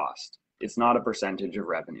fixed cost. It's not a percentage of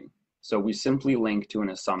revenue. So we simply link to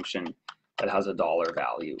an assumption that has a dollar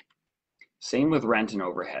value. Same with rent and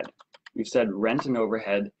overhead. We've said rent and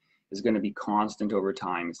overhead is going to be constant over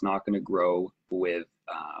time. It's not going to grow with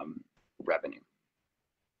revenue.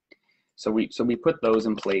 So we put those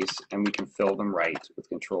in place and we can fill them right with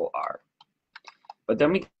Control R. But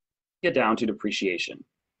then we get down to depreciation.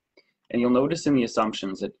 And you'll notice in the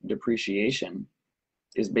assumptions that depreciation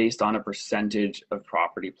is based on a percentage of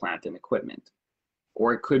property, plant, and equipment.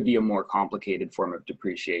 Or it could be a more complicated form of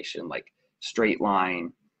depreciation like straight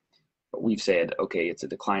line. But we've said, okay, it's a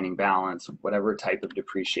declining balance, whatever type of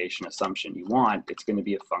depreciation assumption you want, it's going to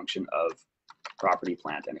be a function of property,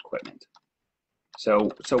 plant, and equipment.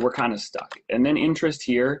 So we're kind of stuck. And then interest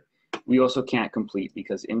here, we also can't complete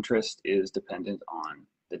because interest is dependent on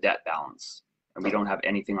the debt balance, and we don't have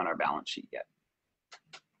anything on our balance sheet yet.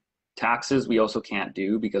 Taxes we also can't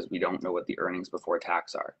do because we don't know what the earnings before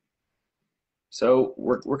tax are. So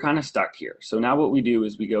we're kind of stuck here. So now what we do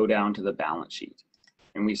is we go down to the balance sheet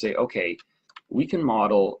and we say, okay, we can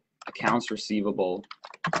model accounts receivable,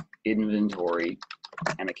 inventory,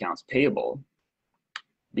 and accounts payable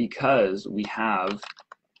because we have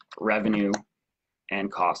revenue and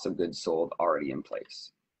cost of goods sold already in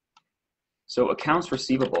place. So accounts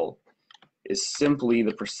receivable is simply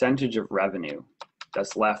the percentage of revenue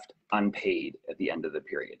that's left unpaid at the end of the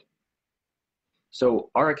period. So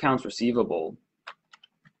our accounts receivable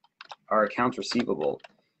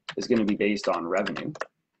is going to be based on revenue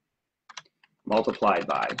multiplied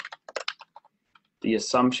by the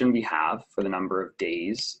assumption we have for the number of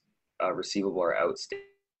days receivable or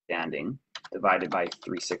outstanding divided by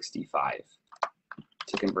 365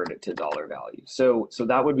 to convert it to dollar value. So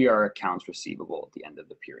that would be our accounts receivable at the end of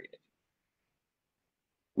the period.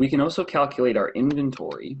 We can also calculate our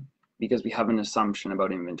inventory because we have an assumption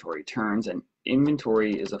about inventory turns, and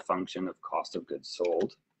inventory is a function of cost of goods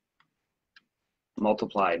sold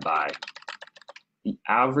multiplied by the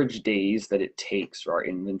average days that it takes for our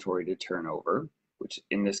inventory to turn over, which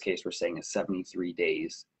in this case we're saying is 73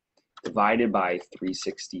 days, divided by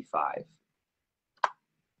 365.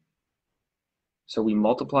 So we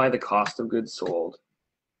multiply the cost of goods sold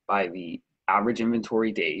by the average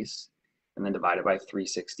inventory days and then divide it by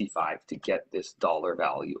 365 to get this dollar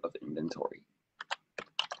value of inventory.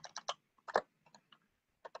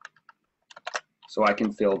 So I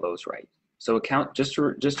can fill those right. So just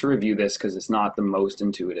to review this because it's not the most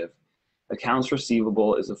intuitive, accounts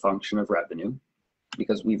receivable is a function of revenue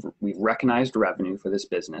because we've recognized revenue for this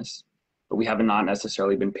business, but we have not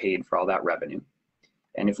necessarily been paid for all that revenue.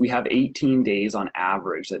 And if we have 18 days on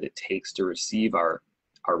average that it takes to receive our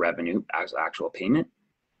revenue as actual payment,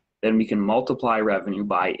 then we can multiply revenue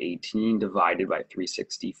by 18 divided by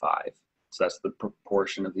 365. So that's the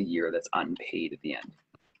proportion of the year that's unpaid at the end.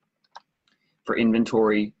 For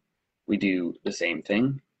inventory, we do the same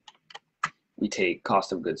thing. We take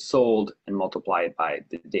cost of goods sold and multiply it by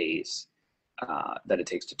the days that it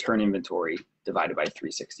takes to turn inventory divided by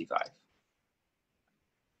 365.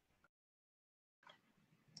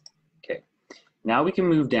 Okay, now we can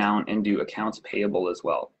move down and do accounts payable as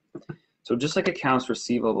well. So just like accounts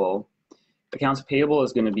receivable, accounts payable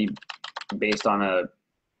is going to be based on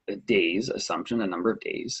a days assumption, a number of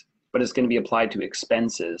days, but it's going to be applied to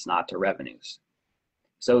expenses, not to revenues.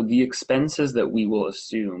 So the expenses that we will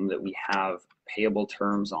assume that we have payable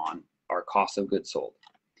terms on are cost of goods sold.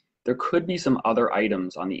 There could be some other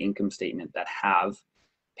items on the income statement that have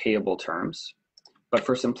payable terms, but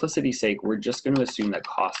for simplicity's sake, we're just going to assume that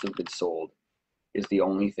cost of goods sold is the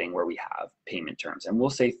only thing where we have payment terms. And we'll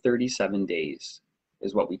say 37 days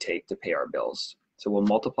is what we take to pay our bills. So we'll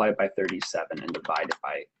multiply it by 37 and divide it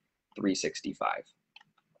by 365.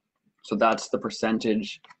 So that's the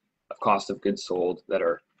percentage of cost of goods sold that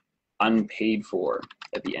are unpaid for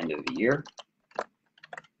at the end of the year.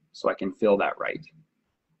 So I can fill that right.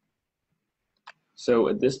 So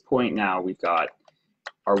at this point now, we've got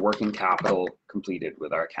our working capital completed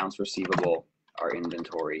with our accounts receivable, our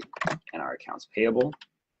inventory, and our accounts payable.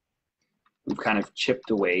 We've kind of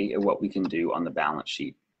chipped away at what we can do on the balance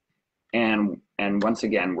sheet. And once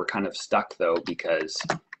again, we're kind of stuck though, because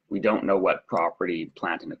we don't know what property,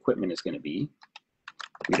 plant, and equipment is going to be.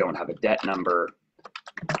 We don't have a debt number,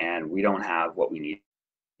 and we don't have what we need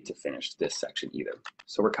to finish this section either.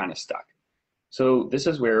 So we're kind of stuck. So this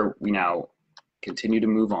is where we now continue to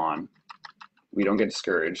move on. We don't get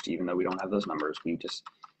discouraged, even though we don't have those numbers. We just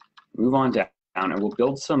move on down, and we'll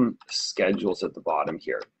build some schedules at the bottom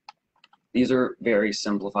here. These are very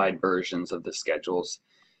simplified versions of the schedules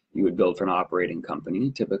you would build for an operating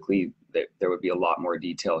company. Typically, there would be a lot more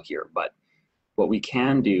detail here, but what we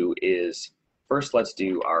can do is, first, let's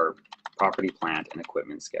do our property, plant, and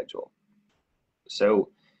equipment schedule. So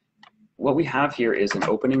what we have here is an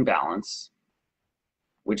opening balance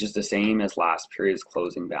which is the same as last period's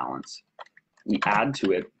closing balance. We add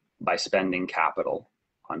to it by spending capital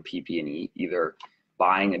on PP&E, either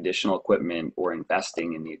buying additional equipment or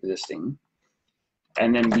investing in the existing.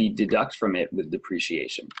 And then we deduct from it with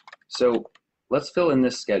depreciation. So let's fill in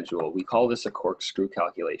this schedule. We call this a corkscrew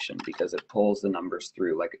calculation because it pulls the numbers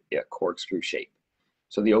through like a corkscrew shape.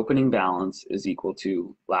 So the opening balance is equal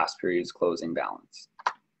to last period's closing balance.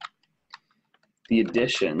 The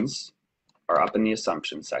additions are up in the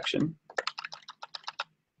assumption section,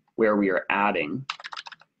 where we are adding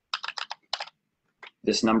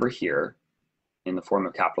this number here in the form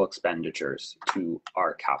of capital expenditures to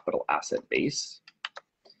our capital asset base.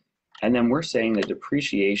 And then we're saying that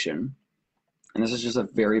depreciation, and this is just a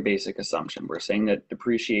very basic assumption, we're saying that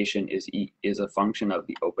depreciation is a function of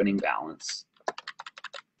the opening balance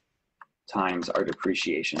times our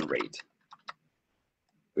depreciation rate,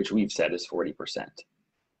 which we've said is 40%.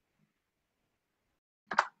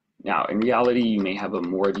 Now, in reality, you may have a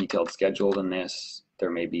more detailed schedule than this.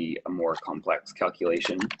 There may be a more complex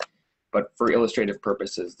calculation, but for illustrative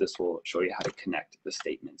purposes, this will show you how to connect the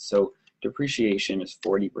statements. So depreciation is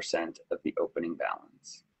 40% of the opening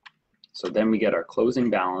balance. So then we get our closing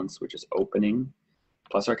balance, which is opening,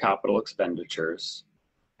 plus our capital expenditures,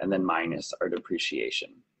 and then minus our depreciation.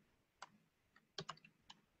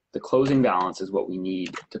 The closing balance is what we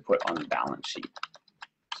need to put on the balance sheet.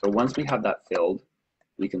 So once we have that filled,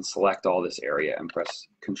 we can select all this area and press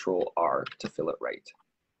Control-R to fill it right.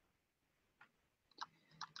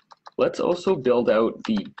 Let's also build out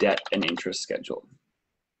the debt and interest schedule.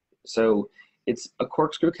 So it's a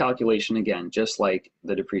corkscrew calculation again, just like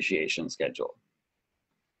the depreciation schedule.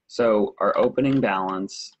 So our opening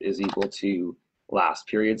balance is equal to last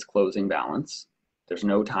period's closing balance. There's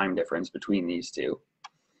no time difference between these two.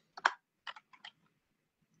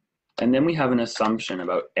 And then we have an assumption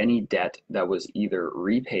about any debt that was either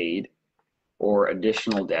repaid or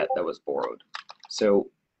additional debt that was borrowed. So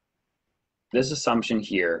this assumption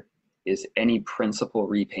here is any principal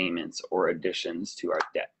repayments or additions to our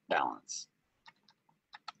debt balance.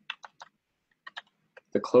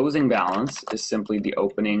 The closing balance is simply the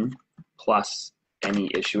opening plus any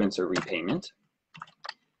issuance or repayment.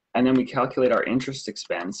 And then we calculate our interest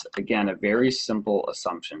expense, again, a very simple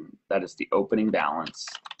assumption, that is the opening balance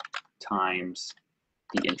times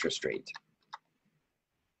the interest rate.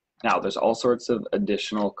 Now, there's all sorts of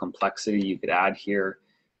additional complexity you could add here.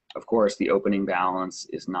 Of course, the opening balance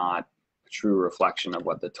is not a true reflection of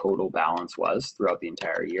what the total balance was throughout the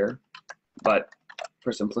entire year. But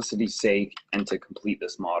for simplicity's sake and to complete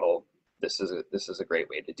this model, this is a great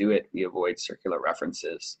way to do it. We avoid circular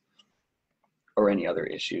references or any other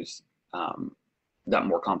issues that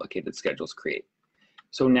more complicated schedules create.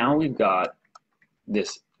 So now we've got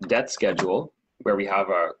this debt schedule where we have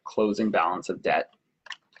our closing balance of debt.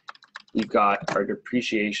 We've got our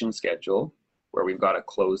depreciation schedule where we've got a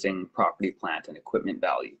closing property, plant, and equipment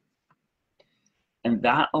value. And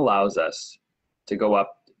that allows us to go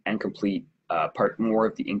up and complete part more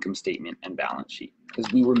of the income statement and balance sheet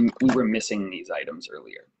because we were missing these items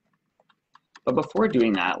earlier. But before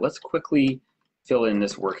doing that, let's quickly fill in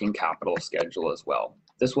this working capital schedule as well.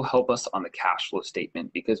 This will help us on the cash flow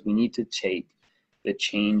statement because we need to take the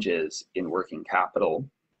changes in working capital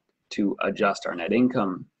to adjust our net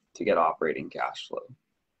income to get operating cash flow.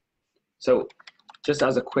 So just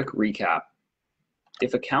as a quick recap,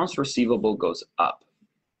 if accounts receivable goes up,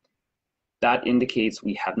 that indicates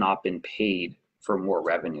we have not been paid for more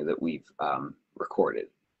revenue that we've recorded.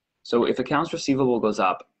 So if accounts receivable goes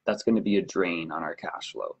up, that's going to be a drain on our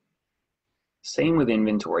cash flow. Same with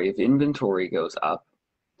inventory. If inventory goes up,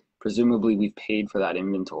 presumably we've paid for that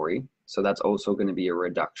inventory, so that's also going to be a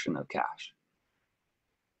reduction of cash.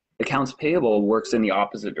 Accounts payable works in the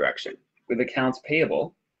opposite direction. With accounts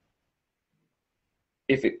payable,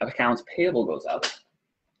 if accounts payable goes up,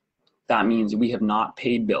 that means we have not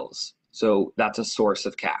paid bills. So that's a source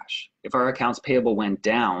of cash. If our accounts payable went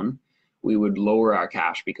down, we would lower our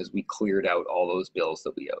cash because we cleared out all those bills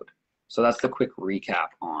that we owed. So that's the quick recap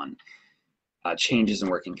on changes in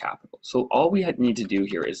working capital. So all we need to do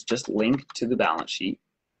here is just link to the balance sheet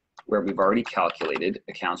where we've already calculated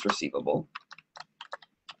accounts receivable.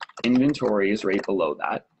 Inventory is right below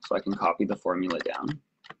that, so I can copy the formula down.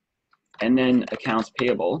 And then accounts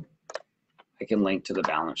payable, I can link to the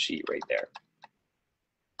balance sheet right there.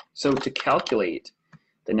 So to calculate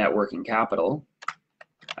the net working capital,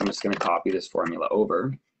 I'm just going to copy this formula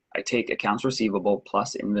over. I take accounts receivable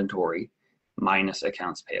plus inventory minus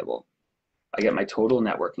accounts payable. I get my total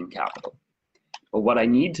net working capital. But what I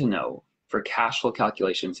need to know for cash flow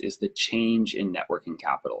calculations is the change in net working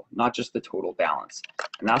capital, not just the total balance.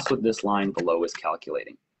 And that's what this line below is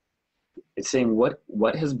calculating. It's saying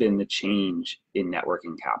what has been the change in net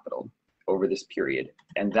working capital over this period,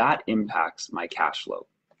 and that impacts my cash flow.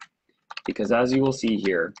 Because as you will see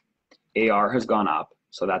here, AR has gone up,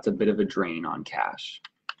 so that's a bit of a drain on cash.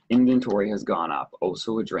 Inventory has gone up,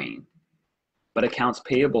 also a drain. But accounts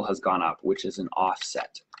payable has gone up, which is an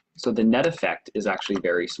offset. So the net effect is actually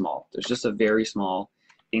very small. There's just a very small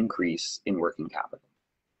increase in working capital.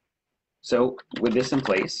 So with this in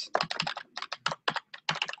place,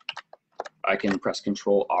 I can press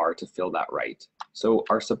Control R to fill that right. So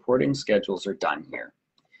our supporting schedules are done here.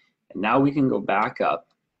 And now we can go back up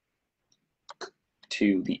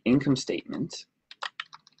to the income statement.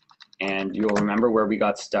 And you'll remember where we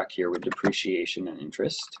got stuck here with depreciation and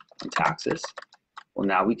interest and taxes. Well,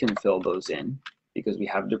 now we can fill those in because we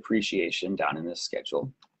have depreciation down in this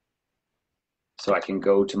schedule. So I can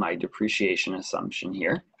go to my depreciation assumption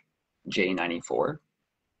here, J94,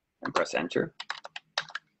 and press enter.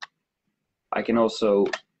 I can also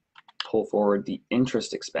pull forward the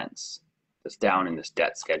interest expense that's down in this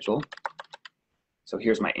debt schedule. So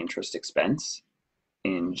here's my interest expense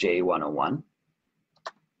in J101.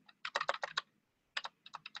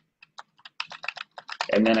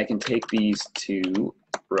 And then I can take these two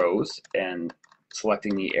rows and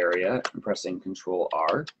selecting the area and pressing Control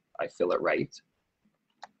R, I fill it right.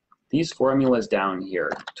 These formulas down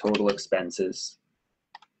here, total expenses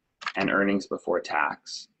and earnings before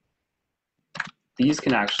tax, these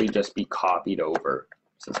can actually just be copied over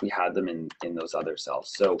since we had them in those other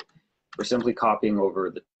cells. So we're simply copying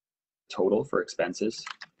over the total for expenses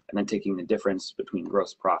and then taking the difference between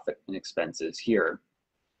gross profit and expenses here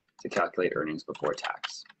to calculate earnings before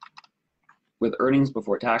tax. With earnings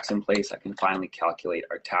before tax in place, I can finally calculate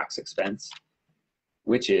our tax expense,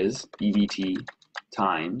 which is EBT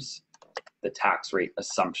times the tax rate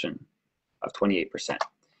assumption of 28%.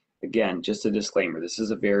 Again, just a disclaimer, this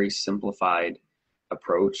is a very simplified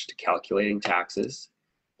approach to calculating taxes.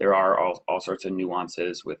 There are all sorts of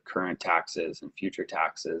nuances with current taxes and future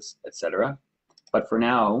taxes, etc. But for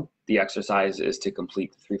now, the exercise is to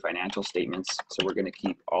complete the 3 financial statements. So we're going to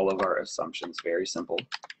keep all of our assumptions very simple.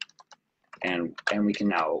 And we can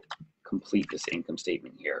now complete this income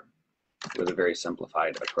statement here with a very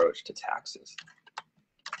simplified approach to taxes.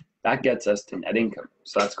 That gets us to net income.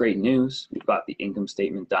 So that's great news. We've got the income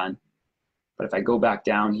statement done. But if I go back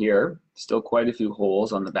down here, still quite a few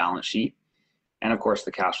holes on the balance sheet. And of course,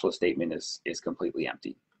 the cash flow statement is completely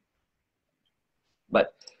empty.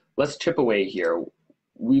 But let's chip away here.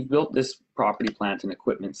 We've built this property, plant, and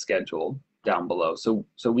equipment schedule down below. So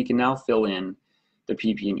we can now fill in the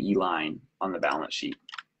PP&E line on the balance sheet.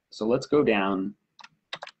 So let's go down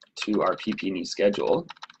to our PP&E schedule.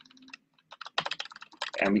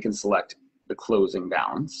 And we can select the closing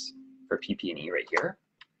balance for PP&E right here.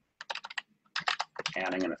 And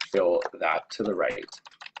I'm going to fill that to the right.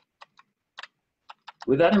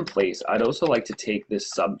 With that in place, I'd also like to take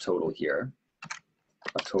this subtotal here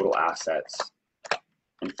of total assets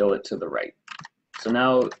and fill it to the right. So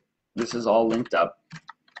now this is all linked up.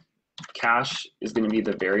 Cash is going to be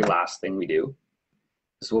the very last thing we do.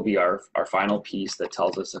 This will be our final piece that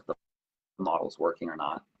tells us if the model's working or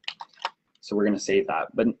not. So we're going to save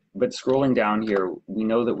that. But scrolling down here, we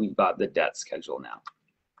know that we've got the debt schedule now.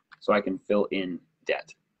 So I can fill in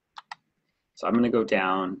debt. So I'm going to go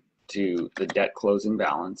down to the debt closing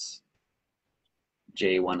balance,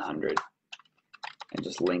 J100, and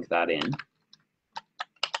just link that in.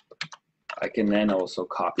 I can then also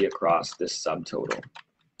copy across this subtotal.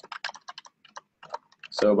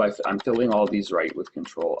 So I'm filling all these right with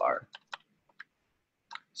Control R.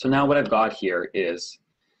 So now what I've got here is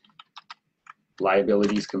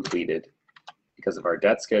liabilities completed because of our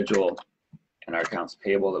debt schedule and our accounts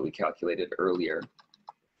payable that we calculated earlier.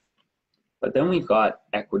 But then we've got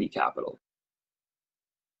equity capital.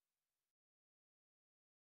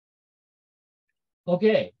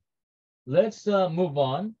 Okay, let's move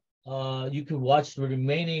on. You can watch the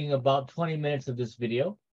remaining about 20 minutes of this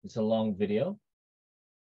video. It's a long video.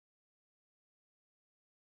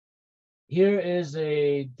 Here is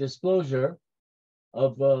a disclosure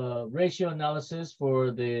of ratio analysis for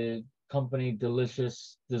the company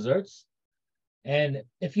Delicious Desserts. And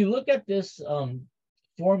if you look at this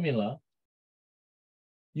formula,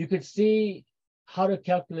 you could see how to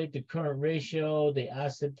calculate the current ratio, the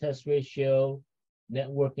asset test ratio, net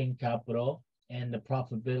working capital, and the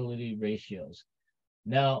profitability ratios.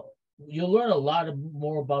 Now, you'll learn a lot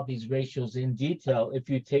more about these ratios in detail if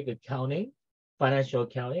you take accounting, financial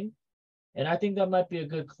accounting. And I think that might be a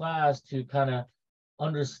good class to kind of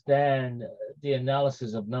understand the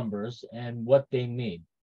analysis of numbers and what they mean.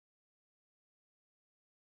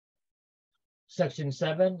 Section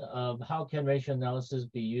 7 of how can ratio analysis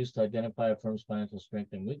be used to identify a firm's financial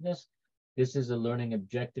strength and weakness. This is a learning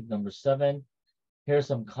objective number 7. Here are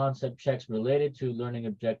some concept checks related to learning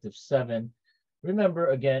objective 7. Remember,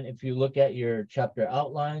 again, if you look at your chapter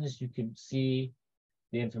outlines, you can see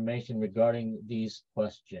the information regarding these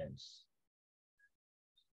questions.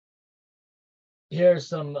 Here's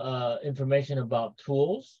some information about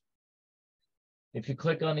tools. If you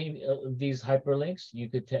click on these hyperlinks, you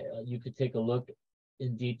could take a look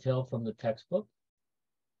in detail from the textbook.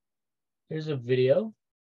 Here's a video.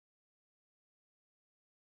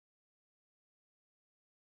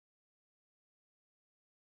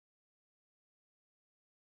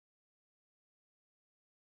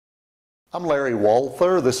 I'm Larry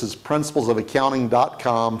Walther. This is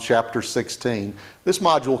principlesofaccounting.com, Chapter 16. This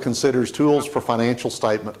module considers tools for financial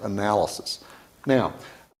statement analysis. Now,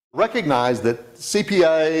 recognize that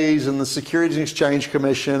CPAs and the Securities and Exchange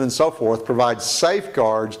Commission and so forth provide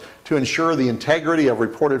safeguards to ensure the integrity of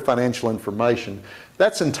reported financial information.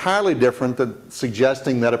 That's entirely different than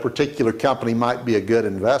suggesting that a particular company might be a good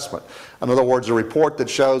investment. In other words, a report that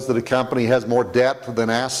shows that a company has more debt than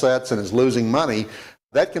assets and is losing money,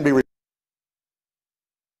 that can be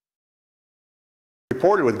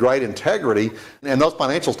reported with great integrity, and those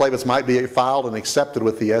financial statements might be filed and accepted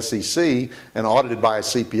with the SEC and audited by a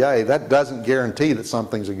CPA. That doesn't guarantee that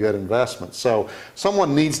something's a good investment. So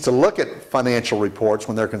someone needs to look at financial reports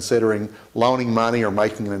when they're considering loaning money or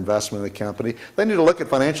making an investment in a company. They need to look at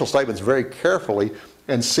financial statements very carefully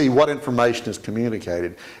and see what information is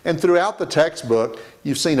communicated. And throughout the textbook,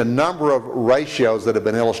 you've seen a number of ratios that have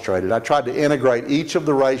been illustrated. I tried to integrate each of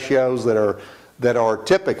the ratios that are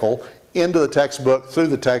typical into the textbook, through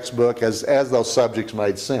the textbook, as those subjects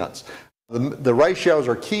made sense. The ratios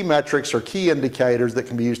are key metrics or key indicators that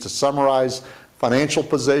can be used to summarize financial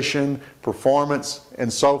position, performance,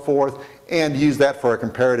 and so forth, and use that for a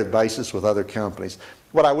comparative basis with other companies.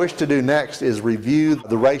 What I wish to do next is review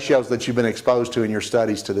the ratios that you've been exposed to in your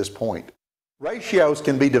studies to this point. Ratios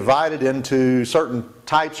can be divided into certain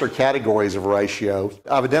types or categories of ratios.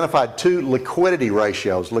 I've identified 2 liquidity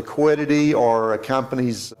ratios. Liquidity, or a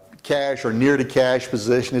company's cash or near to cash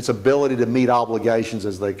position, its ability to meet obligations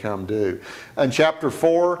as they come due. In Chapter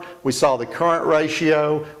 4, we saw the current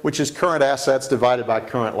ratio, which is current assets divided by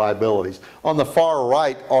current liabilities. On the far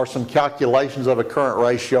right are some calculations of a current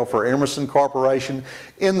ratio for Emerson Corporation.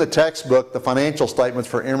 In the textbook, the financial statements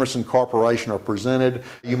for Emerson Corporation are presented.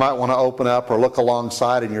 You might want to open up or look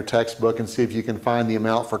alongside in your textbook and see if you can find the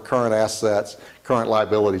amount for current assets, current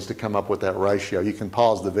liabilities to come up with that ratio. You can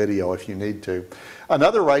pause the video if you need to.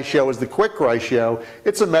 Another ratio is the quick ratio.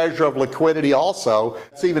 It's a measure of liquidity also.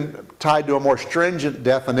 It's even tied to a more stringent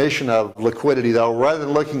definition of liquidity, though. Rather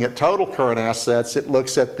than looking at total current assets, it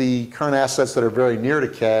looks at the current assets that are very near to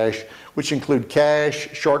cash, which include cash,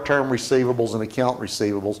 short-term receivables, and account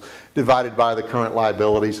receivables, divided by the current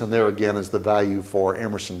liabilities, and there again is the value for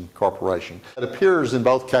Emerson Corporation. It appears in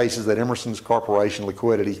both cases that Emerson's Corporation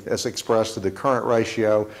liquidity, as expressed to the current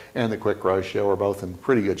ratio and the quick ratio, are both in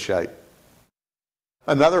pretty good shape.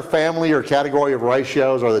 Another family or category of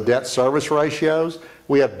ratios are the debt service ratios.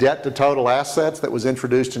 We have debt to total assets that was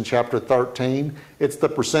introduced in Chapter 13. It's the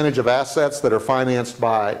percentage of assets that are financed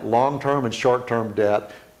by long-term and short-term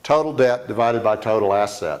debt, total debt divided by total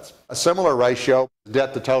assets. A similar ratio is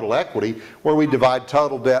debt to total equity, where we divide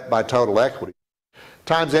total debt by total equity.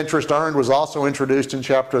 Times interest earned was also introduced in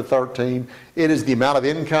Chapter 13. It is the amount of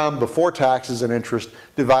income before taxes and interest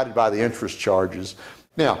divided by the interest charges.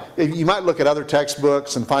 Now, if you might look at other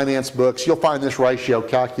textbooks and finance books, you'll find this ratio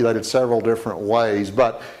calculated several different ways,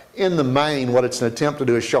 but in the main, what it's an attempt to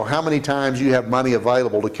do is show how many times you have money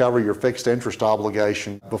available to cover your fixed interest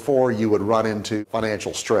obligation before you would run into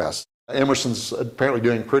financial stress. Emerson's apparently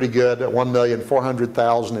doing pretty good at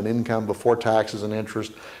 $1,400,000 in income before taxes and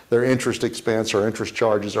interest. Their interest expense or interest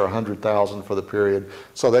charges are $100,000 for the period,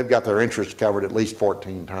 so they've got their interest covered at least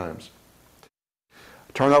 14 times.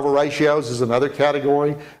 Turnover ratios is another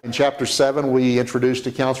category. In Chapter 7, we introduced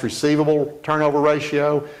accounts receivable turnover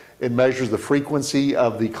ratio. It measures the frequency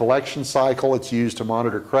of the collection cycle. It's used to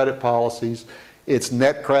monitor credit policies. It's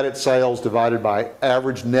net credit sales divided by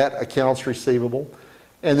average net accounts receivable.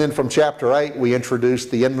 And then from Chapter 8, we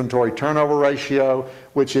introduced the inventory turnover ratio,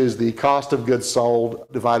 which is the cost of goods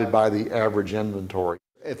sold divided by the average inventory.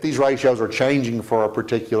 If these ratios are changing for a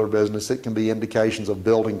particular business, it can be indications of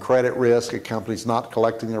building credit risk, a company's not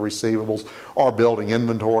collecting their receivables, or building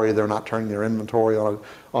inventory, they're not turning their inventory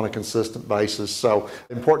on a consistent basis. So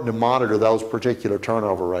important to monitor those particular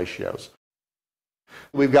turnover ratios.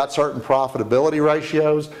 We've got certain profitability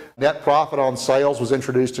ratios. Net profit on sales was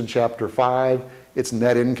introduced in Chapter 5. It's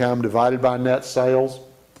net income divided by net sales,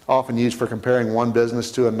 often used for comparing one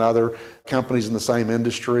business to another. Companies in the same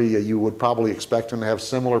industry, you would probably expect them to have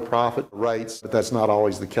similar profit rates, but that's not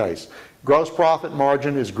always the case. Gross profit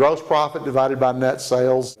margin is gross profit divided by net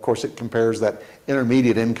sales. Of course, it compares that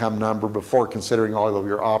intermediate income number before considering all of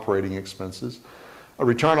your operating expenses. A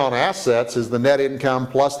return on assets is the net income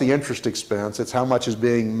plus the interest expense. It's how much is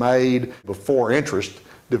being made before interest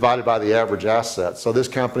divided by the average assets. So this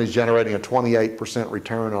company is generating a 28%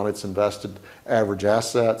 return on its invested average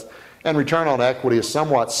assets. And return on equity is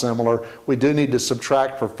somewhat similar. We do need to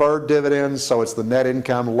subtract preferred dividends, so it's the net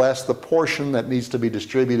income less the portion that needs to be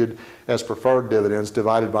distributed as preferred dividends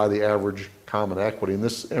divided by the average common equity. And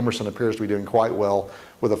this Emerson appears to be doing quite well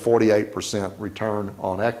with a 48% return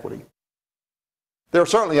on equity. There are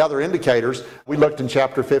certainly other indicators. We looked in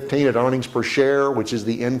Chapter 15 at earnings per share, which is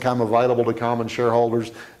the income available to common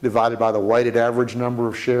shareholders divided by the weighted average number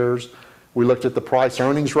of shares. We looked at the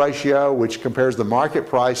price-earnings ratio, which compares the market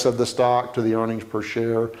price of the stock to the earnings per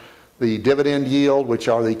share. The dividend yield, which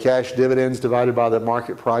are the cash dividends divided by the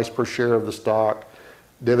market price per share of the stock.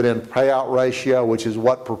 Dividend payout ratio, which is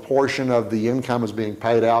what proportion of the income is being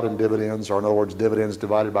paid out in dividends, or in other words, dividends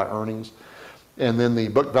divided by earnings. And then the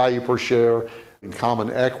book value per share in common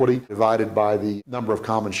equity divided by the number of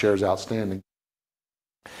common shares outstanding.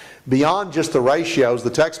 Beyond just the ratios, the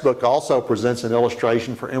textbook also presents an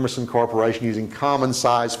illustration for Emerson Corporation using common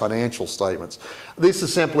size financial statements. These are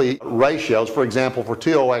simply ratios. For example, for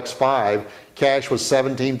 20X5, cash was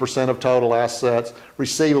 17% of total assets,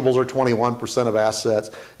 receivables are 21% of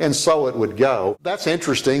assets, and so it would go. That's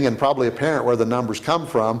interesting and probably apparent where the numbers come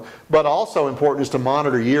from, but also important is to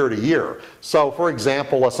monitor year to year. So for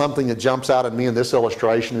example, something that jumps out at me in this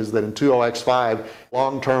illustration is that in 20X5,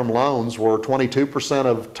 long-term loans were 22%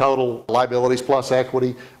 of total liabilities plus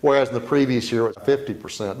equity, whereas in the previous year it was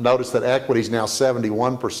 50%. Notice that equity is now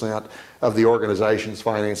 71% of the organization's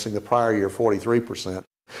financing, the prior year 43%.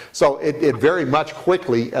 So it very much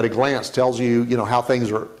quickly at a glance tells you, how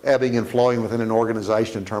things are ebbing and flowing within an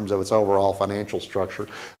organization in terms of its overall financial structure.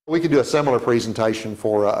 We could do a similar presentation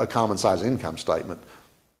for a common size income statement.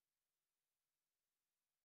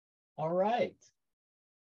 All right.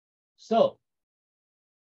 So,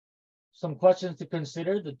 some questions to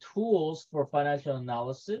consider: the tools for financial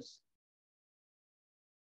analysis.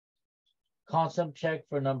 Concept check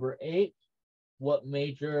for number 8. What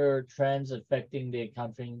major trends affecting the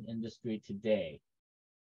accounting industry today?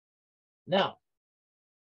 Now,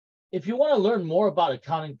 if you want to learn more about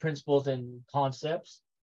accounting principles and concepts,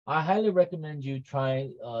 I highly recommend you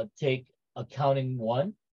take Accounting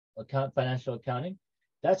 1, financial accounting.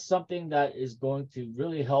 That's something that is going to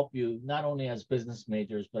really help you, not only as business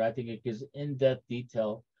majors, but I think it gives in-depth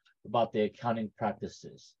detail about the accounting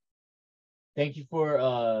practices. Thank you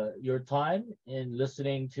for your time in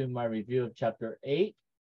listening to my review of Chapter 8.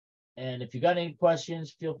 And if you got any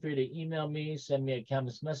questions, feel free to email me, send me a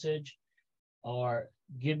Canvas message, or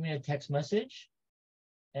give me a text message,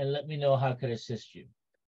 and let me know how I could assist you.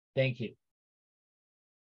 Thank you.